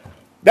 Amen.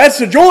 That's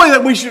the joy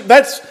that we should.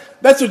 That's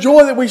the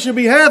joy that we should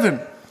be having.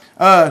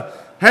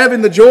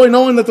 Having the joy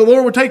knowing that the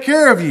Lord will take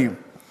care of you,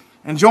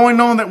 and joy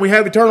knowing that we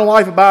have eternal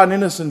life abiding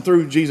in us and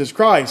through Jesus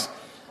Christ.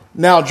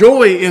 Now,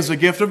 joy is a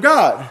gift of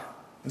God.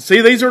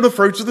 See, these are the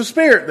fruits of the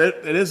Spirit.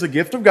 It is a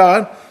gift of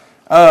God.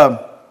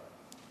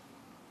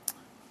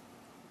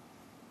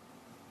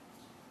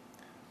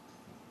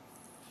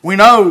 We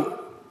know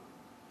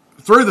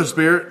through the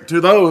Spirit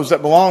to those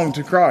that belong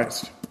to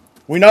Christ.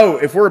 We know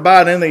if we're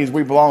abiding in these,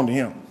 we belong to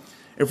Him.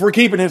 If we're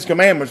keeping His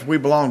commandments, we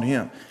belong to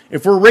Him.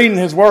 If we're reading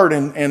His Word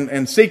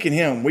and seeking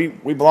Him,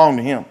 we belong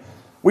to Him.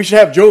 We should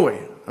have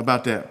joy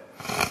about that.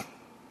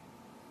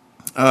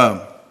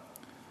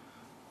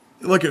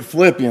 Look at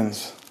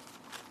Philippians.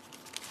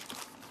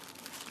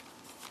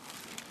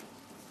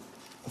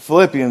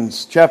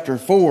 Philippians chapter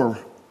 4,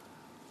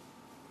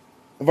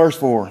 verse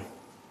 4.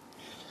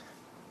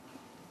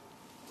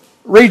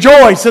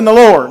 Rejoice in the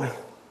Lord.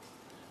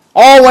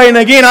 Always and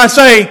again I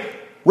say,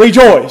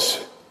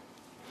 rejoice.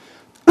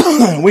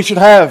 We should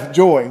have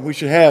joy. We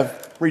should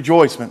have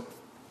rejoicement.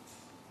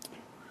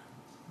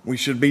 We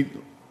should be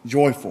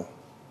joyful.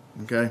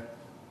 Okay?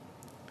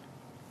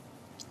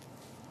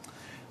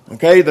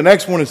 Okay, the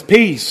next one is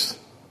peace.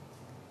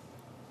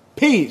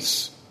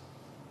 Peace.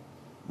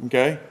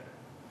 Okay?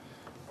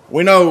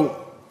 We know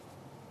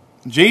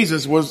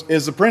Jesus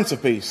is the Prince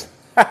of Peace.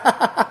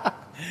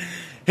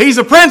 He's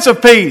a Prince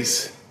of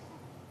Peace.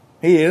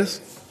 He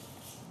is.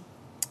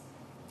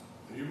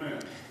 Amen.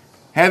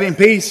 Having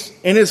peace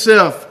in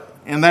Himself,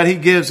 and that He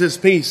gives His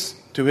peace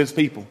to His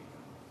people.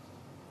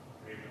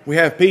 Amen. We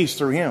have peace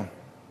through Him.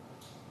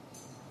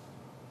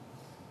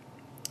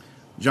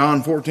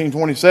 John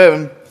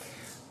 14:27.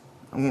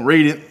 I'm going to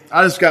read it.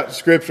 I just got the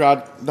scripture.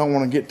 I don't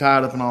want to get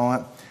tied up in all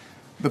that.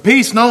 The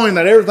peace knowing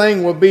that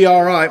everything will be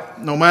all right,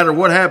 no matter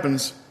what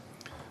happens.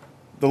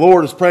 The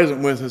Lord is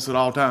present with us at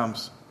all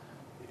times.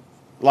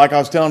 Like I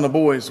was telling the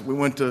boys, we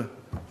went to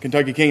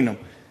Kentucky Kingdom.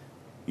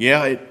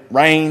 Yeah, it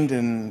rained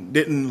and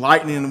didn't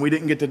lightning and we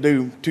didn't get to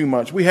do too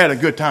much. We had a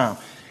good time.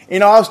 You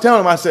know, I was telling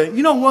them, I said,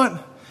 you know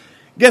what?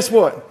 Guess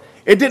what?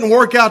 It didn't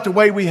work out the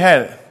way we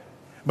had it.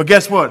 But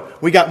guess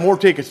what? We got more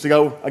tickets to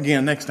go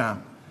again next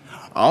time.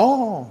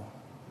 Oh.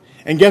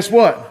 And guess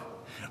what?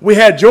 We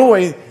had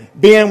joy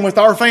being with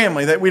our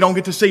family that we don't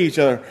get to see each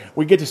other.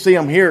 We get to see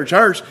them here at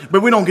church,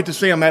 but we don't get to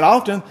see them that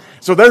often.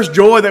 So there's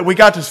joy that we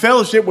got this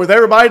fellowship with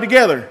everybody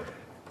together.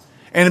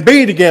 And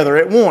be together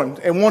at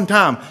one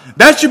time.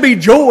 That should be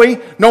joy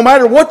no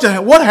matter what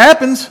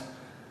happens.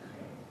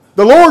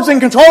 The Lord's in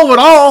control of it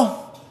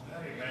all.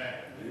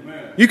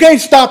 Amen. You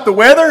can't stop the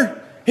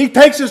weather. He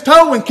takes his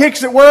toe and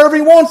kicks it wherever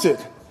he wants it.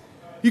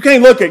 You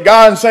can't look at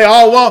God and say,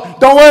 oh, well,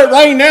 don't let it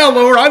rain now,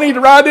 Lord. I need to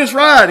ride this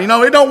ride. You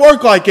know, it don't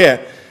work like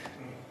that.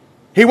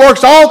 He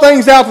works all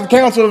things out for the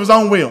counsel of his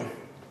own will.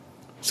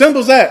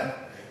 Simple as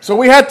that. So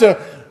we have to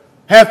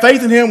have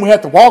faith in him. We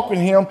have to walk in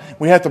him.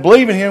 We have to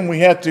believe in him. We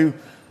have to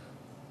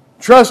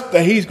trust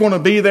that he's going to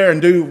be there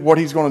and do what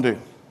he's going to do.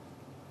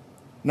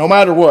 No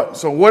matter what.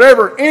 So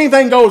whatever,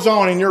 anything goes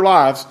on in your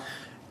lives,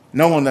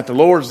 knowing that the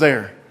Lord's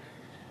there.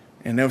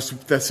 And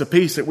that's the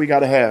peace that we got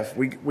to have.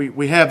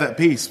 We have that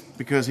peace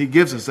because he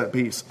gives us that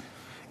peace.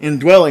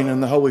 Indwelling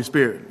in the Holy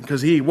Spirit.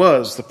 Because he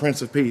was the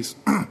Prince of Peace.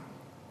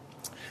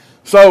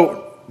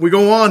 So we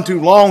go on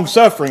to long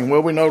suffering. Well,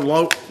 we know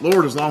the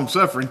Lord is long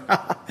suffering.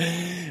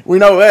 We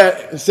know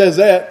that. It says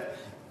that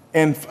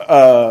in 2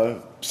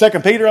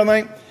 Peter, I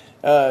think.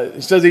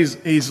 It says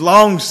he's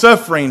long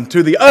suffering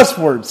to the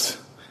uswards.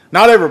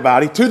 Not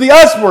everybody. To the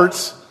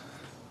uswards.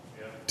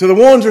 To the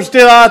ones who are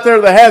still out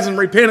there that hasn't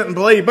repented and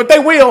believed. But they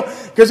will,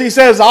 because he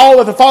says, all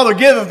that the Father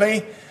giveth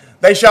me,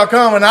 they shall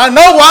come, and I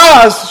no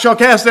wise shall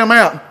cast them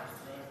out.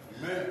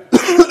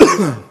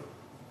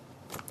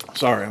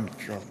 Sorry, I'm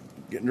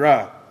getting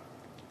dry.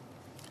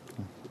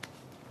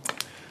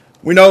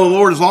 We know the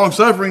Lord is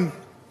long-suffering.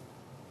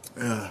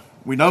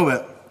 We know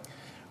that.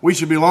 We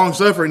should be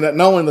long-suffering, that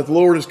knowing that the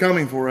Lord is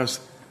coming for us.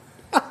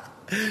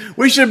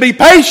 We should be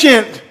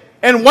patient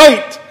and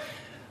wait.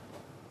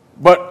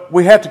 But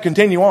we have to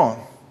continue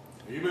on.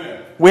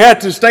 Amen. We have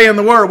to stay in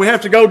the Word. We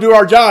have to go do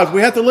our jobs. We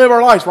have to live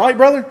our lives. Right,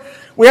 brother?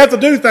 We have to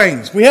do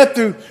things. We have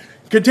to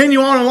continue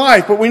on in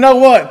life. But we know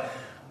what?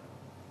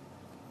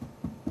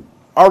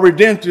 Our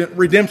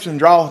redemption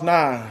draweth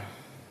nigh.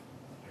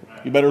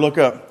 You better look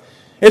up.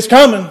 It's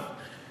coming.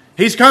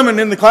 He's coming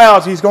in the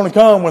clouds. He's going to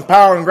come with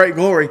power and great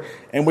glory.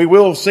 And we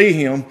will see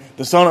him,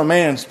 the Son of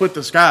Man, split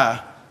the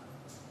sky.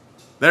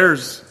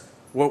 There's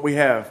what we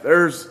have.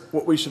 There's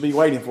what we should be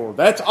waiting for.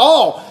 That's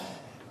all.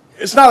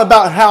 It's not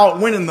about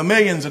winning the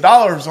millions of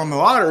dollars on the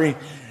lottery.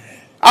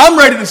 I'm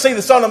ready to see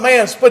the Son of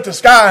Man split the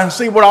sky and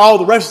see what all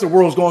the rest of the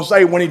world's going to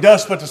say when he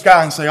does split the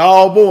sky and say,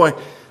 oh boy,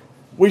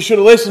 we should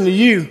have listened to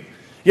you.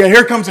 Yeah,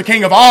 here comes the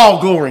King of all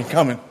glory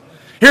coming.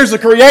 Here's the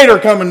Creator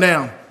coming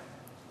down.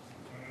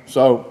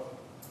 So,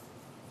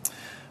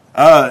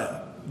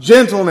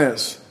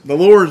 gentleness. The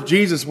Lord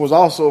Jesus was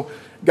also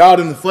God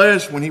in the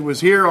flesh when he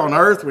was here on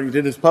earth, when he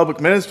did his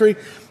public ministry.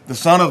 The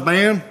Son of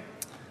Man.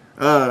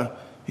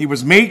 He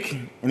was meek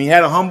and he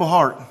had a humble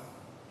heart.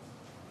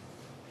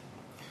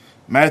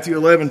 Matthew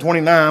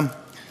 11:29.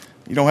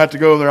 You don't have to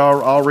go there.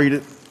 I'll read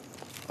it.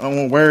 I don't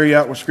want to wear you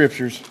out with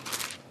scriptures.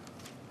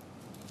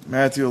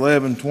 Matthew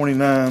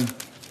 11:29.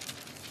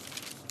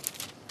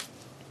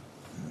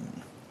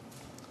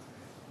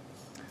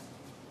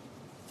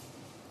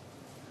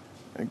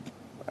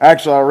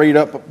 Actually, I'll read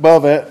up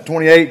above that.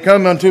 28.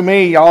 Come unto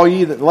me, all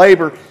ye that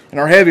labor and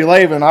are heavy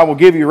laden, and I will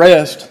give you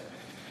rest.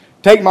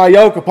 Take my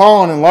yoke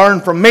upon and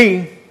learn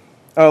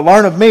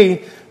of me,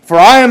 for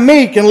I am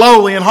meek and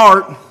lowly in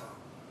heart,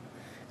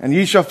 and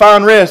ye shall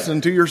find rest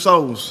unto your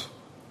souls.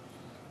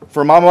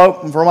 For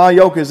my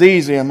yoke is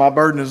easy and my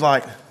burden is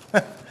light.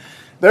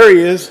 There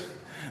he is.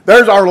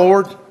 There's our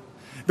Lord.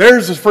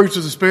 There's the fruits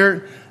of the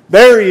Spirit.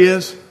 There he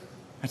is.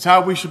 That's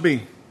how we should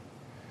be.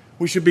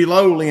 We should be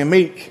lowly and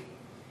meek.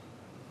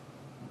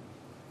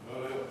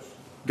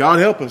 God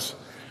help us.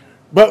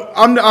 But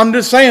I'm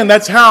just saying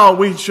that's how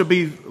we should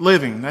be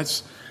living.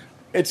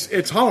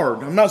 It's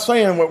hard. I'm not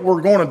saying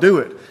we're going to do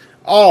it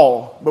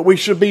all, but we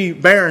should be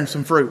bearing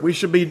some fruit. We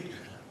should be,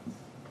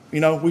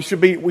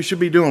 we should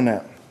be doing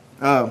that.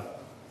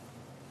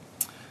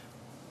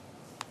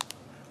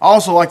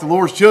 Also, like the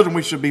Lord's children,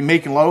 we should be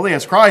meek and lowly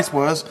as Christ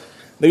was.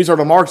 These are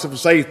the marks of a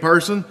saved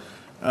person.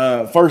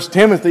 1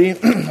 Timothy,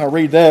 I'll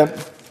read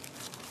that.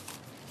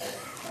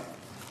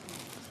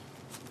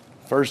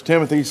 1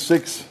 Timothy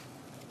 6,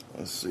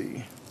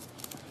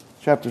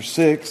 chapter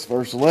 6,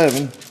 verse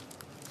 11.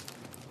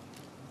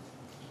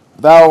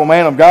 Thou, O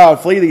man of God,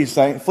 flee these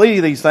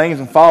things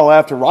and follow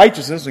after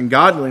righteousness and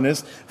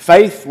godliness,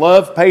 faith,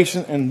 love,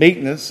 patience, and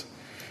meekness.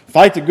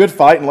 Fight the good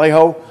fight and lay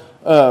hold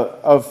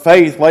of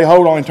faith, lay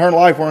hold on eternal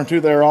life, whereunto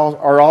they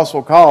are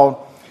also called,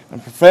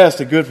 and profess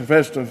a good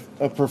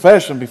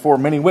profession before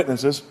many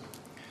witnesses.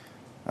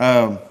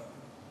 In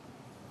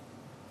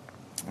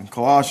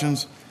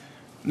Colossians.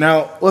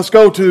 Now, let's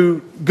go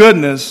to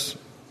goodness.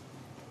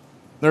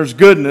 There's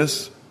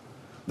goodness.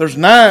 There's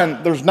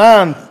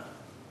nine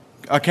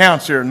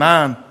accounts here,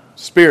 9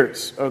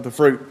 spirits of the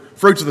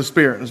fruits of the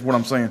Spirit is what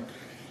I'm saying.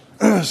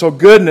 So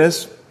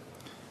goodness.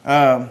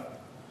 I've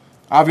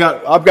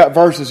got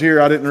verses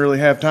here. I didn't really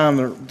have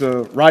time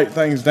to write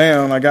things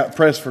down. I got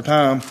pressed for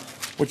time,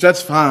 which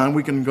that's fine.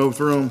 We can go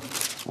through them.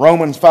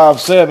 Romans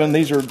 5:7.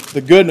 These are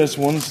the goodness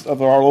ones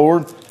of our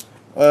Lord.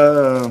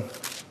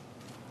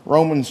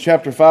 Romans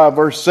chapter 5,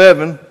 verse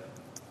 7.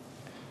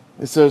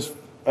 It says,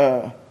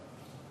 let's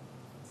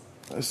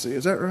see,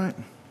 is that right?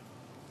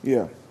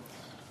 Yeah.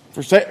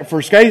 For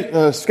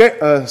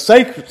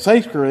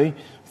sacredly,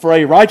 for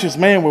a righteous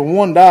man will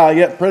one die,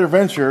 yet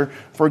peradventure,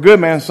 for a good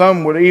man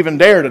some would even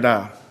dare to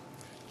die.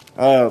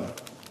 You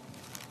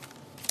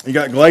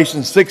got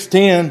Galatians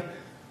 6:10.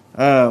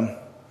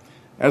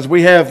 As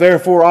we have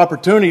therefore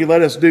opportunity,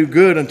 let us do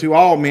good unto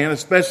all men,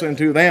 especially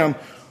unto them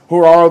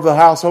who are of the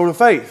household of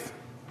faith.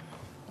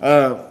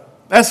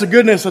 That's the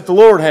goodness that the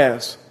Lord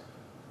has.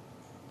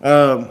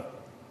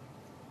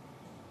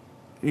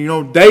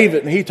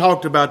 David, and he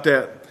talked about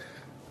that.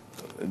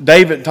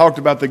 David talked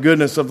about the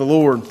goodness of the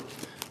Lord.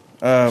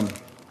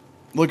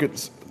 Look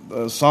at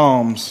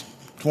Psalms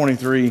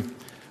 23.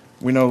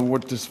 We know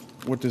what this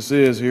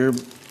is here.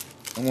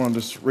 I want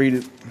to just read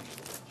it.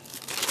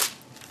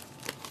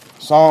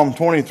 Psalm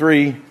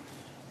 23,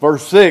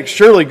 verse 6.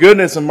 Surely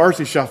goodness and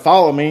mercy shall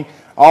follow me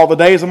all the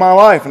days of my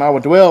life, and I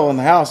will dwell in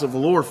the house of the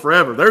Lord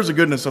forever. There's the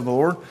goodness of the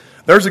Lord.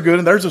 There's the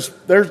good.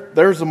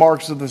 There's the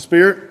marks of the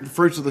Spirit, the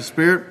fruits of the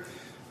Spirit.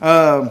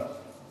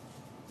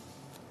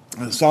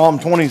 Psalm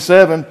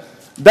 27.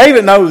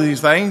 David knows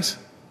these things.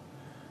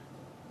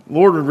 The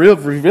Lord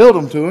revealed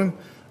them to him.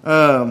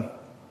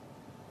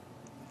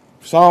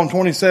 Psalm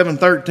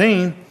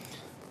 27:13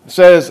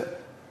 says,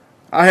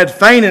 I had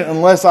fainted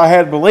unless I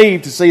had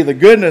believed to see the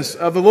goodness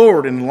of the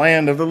Lord in the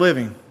land of the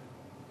living.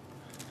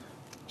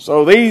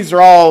 So these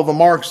are all the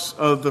marks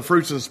of the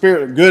fruits of the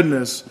Spirit: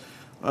 goodness,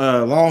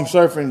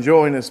 long-suffering,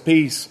 joyness,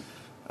 peace,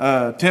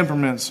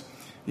 temperaments.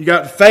 You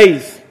got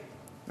faith.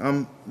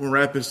 We'll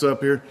wrap this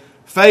up here.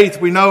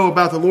 Faith, we know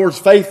about the Lord's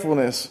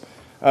faithfulness.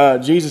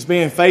 Jesus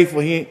being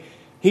faithful, he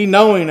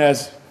knowing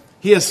as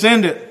he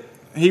ascended,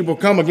 he will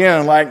come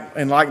again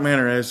in like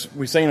manner, as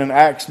we've seen in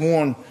Acts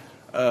 1,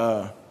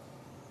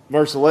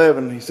 verse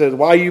 11. He says,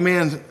 why you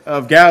men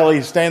of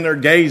Galilee stand there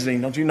gazing?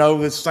 Don't you know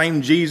this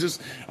same Jesus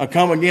will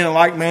come again in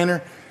like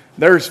manner?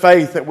 There's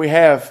faith that we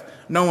have,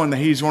 knowing that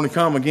he's going to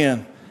come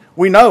again.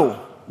 We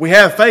know, we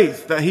have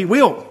faith that he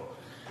will.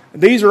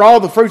 These are all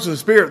the fruits of the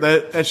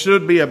Spirit that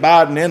should be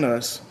abiding in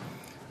us.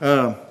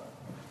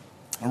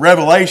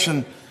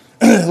 Revelation,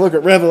 look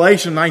at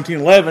Revelation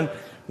 19:11.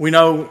 We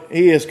know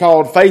he is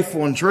called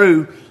faithful and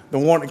true.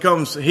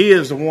 He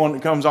is the one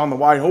that comes on the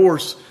white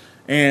horse,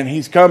 and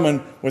he's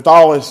coming with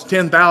all his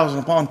 10,000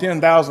 upon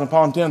 10,000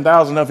 upon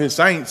 10,000 of his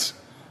saints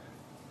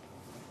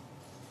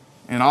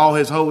and all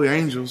his holy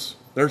angels.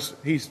 But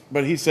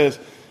he says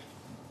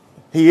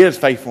he is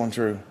faithful and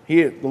true.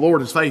 The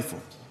Lord is faithful.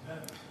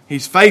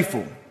 He's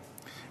faithful.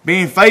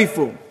 Being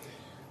faithful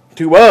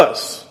to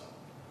us,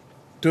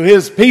 to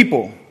his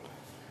people.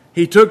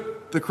 He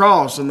took the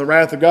cross and the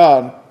wrath of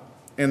God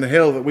and the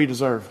hell that we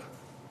deserve.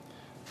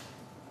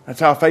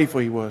 That's how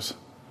faithful he was.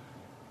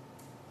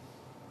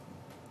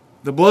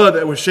 The blood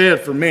that was shed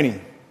for many.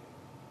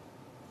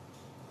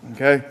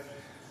 Okay?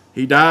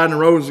 He died and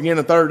rose again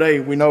the third day.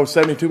 We know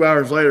 72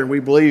 hours later. We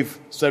believe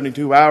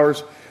 72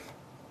 hours.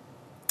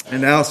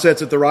 And now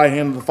sits at the right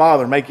hand of the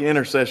Father, making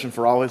intercession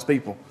for all his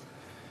people.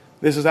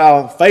 This is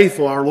how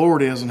faithful our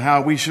Lord is, and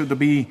how we should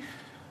be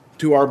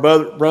to our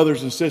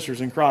brothers and sisters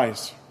in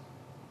Christ.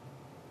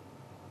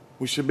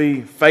 We should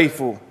be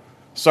faithful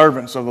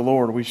servants of the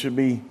Lord. We should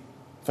be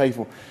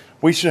faithful.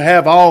 We should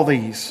have all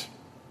these.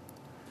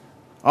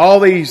 All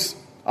these.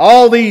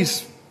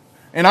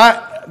 And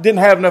I didn't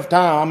have enough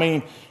time. I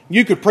mean,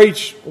 you could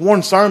preach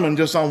one sermon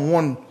just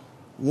on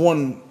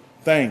one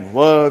thing.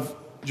 Love,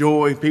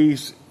 joy,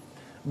 peace.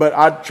 But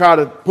I try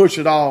to push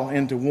it all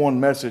into one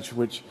message,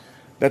 which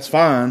that's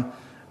fine.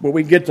 But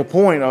we get the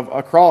point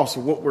across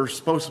of what we're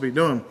supposed to be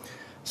doing.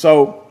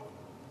 So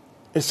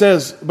it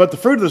says, but the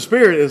fruit of the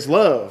Spirit is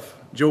love,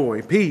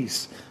 joy,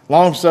 peace,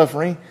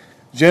 long-suffering,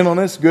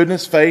 gentleness,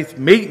 goodness, faith,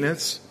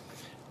 meekness,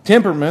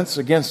 temperaments.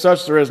 Against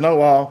such there is no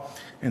law.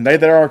 And they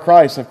that are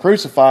Christ have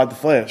crucified the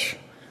flesh.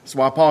 That's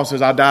why Paul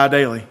says, I die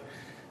daily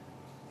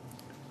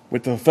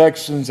with the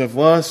affections of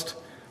lust.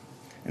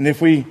 And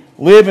if we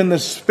live in the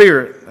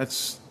Spirit,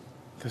 that's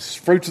the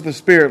fruits of the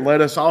Spirit,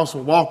 let us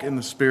also walk in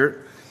the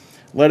Spirit.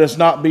 Let us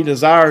not be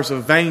desirous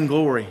of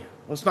vainglory.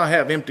 Let's not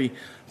have empty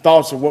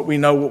thoughts of what we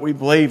know, what we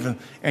believe,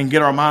 and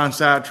get our mind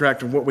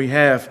sidetracked on what we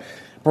have.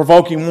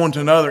 Provoking one to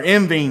another,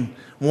 envying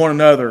one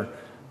another,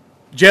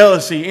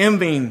 jealousy,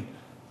 envying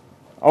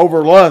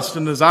over lust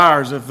and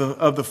desires of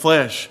the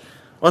flesh.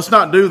 Let's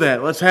not do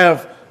that. Let's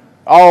have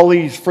all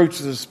these fruits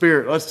of the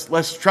Spirit.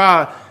 Let's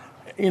try,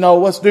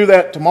 let's do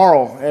that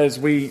tomorrow as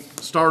we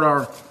start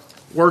our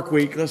work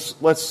week.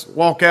 Let's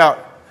walk out,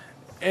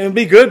 and it'd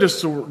be good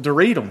just to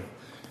read them.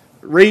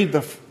 Read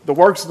the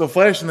works of the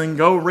flesh, and then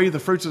go read the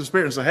fruits of the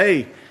Spirit and say,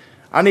 hey,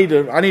 I need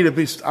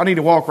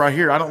to walk right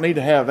here. I don't need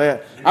to have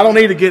that. I don't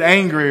need to get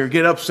angry or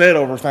get upset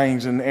over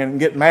things and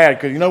get mad,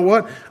 because you know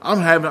what?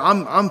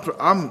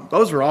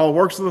 Those are all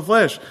works of the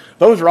flesh.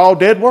 Those are all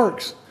dead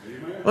works.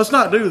 Amen. Let's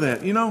not do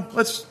that.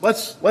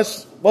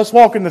 Let's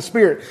walk in the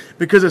Spirit,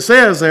 because it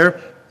says there.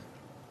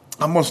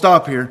 I'm going to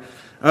stop here.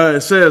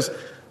 It says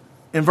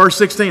in verse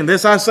 16,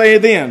 this I say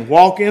then,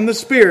 walk in the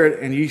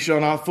Spirit, and ye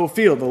shall not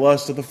fulfill the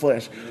lust of the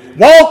flesh.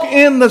 Walk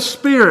in the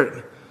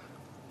Spirit.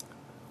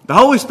 The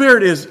Holy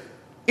Spirit is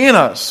in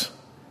us.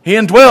 He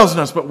indwells in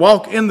us, but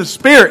walk in the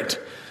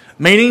Spirit,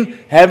 meaning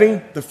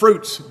having the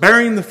fruits,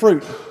 bearing the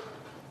fruit.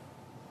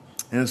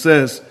 And it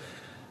says,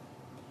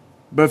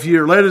 But if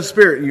you're led of the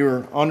Spirit,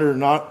 you're under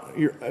not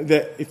you're,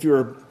 that if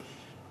you're.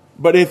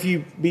 But if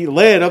you be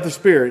led of the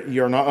Spirit,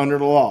 you're not under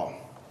the law.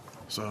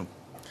 So,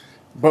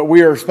 but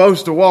we are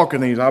supposed to walk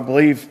in these. I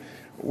believe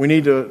we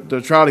need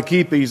to try to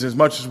keep these as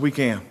much as we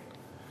can.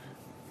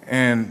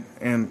 And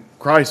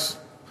Christ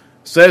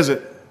says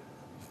it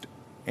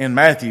in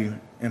Matthew,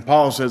 and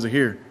Paul says it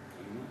here.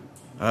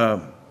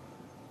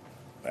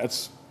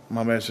 That's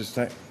my message.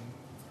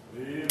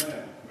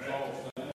 Amen.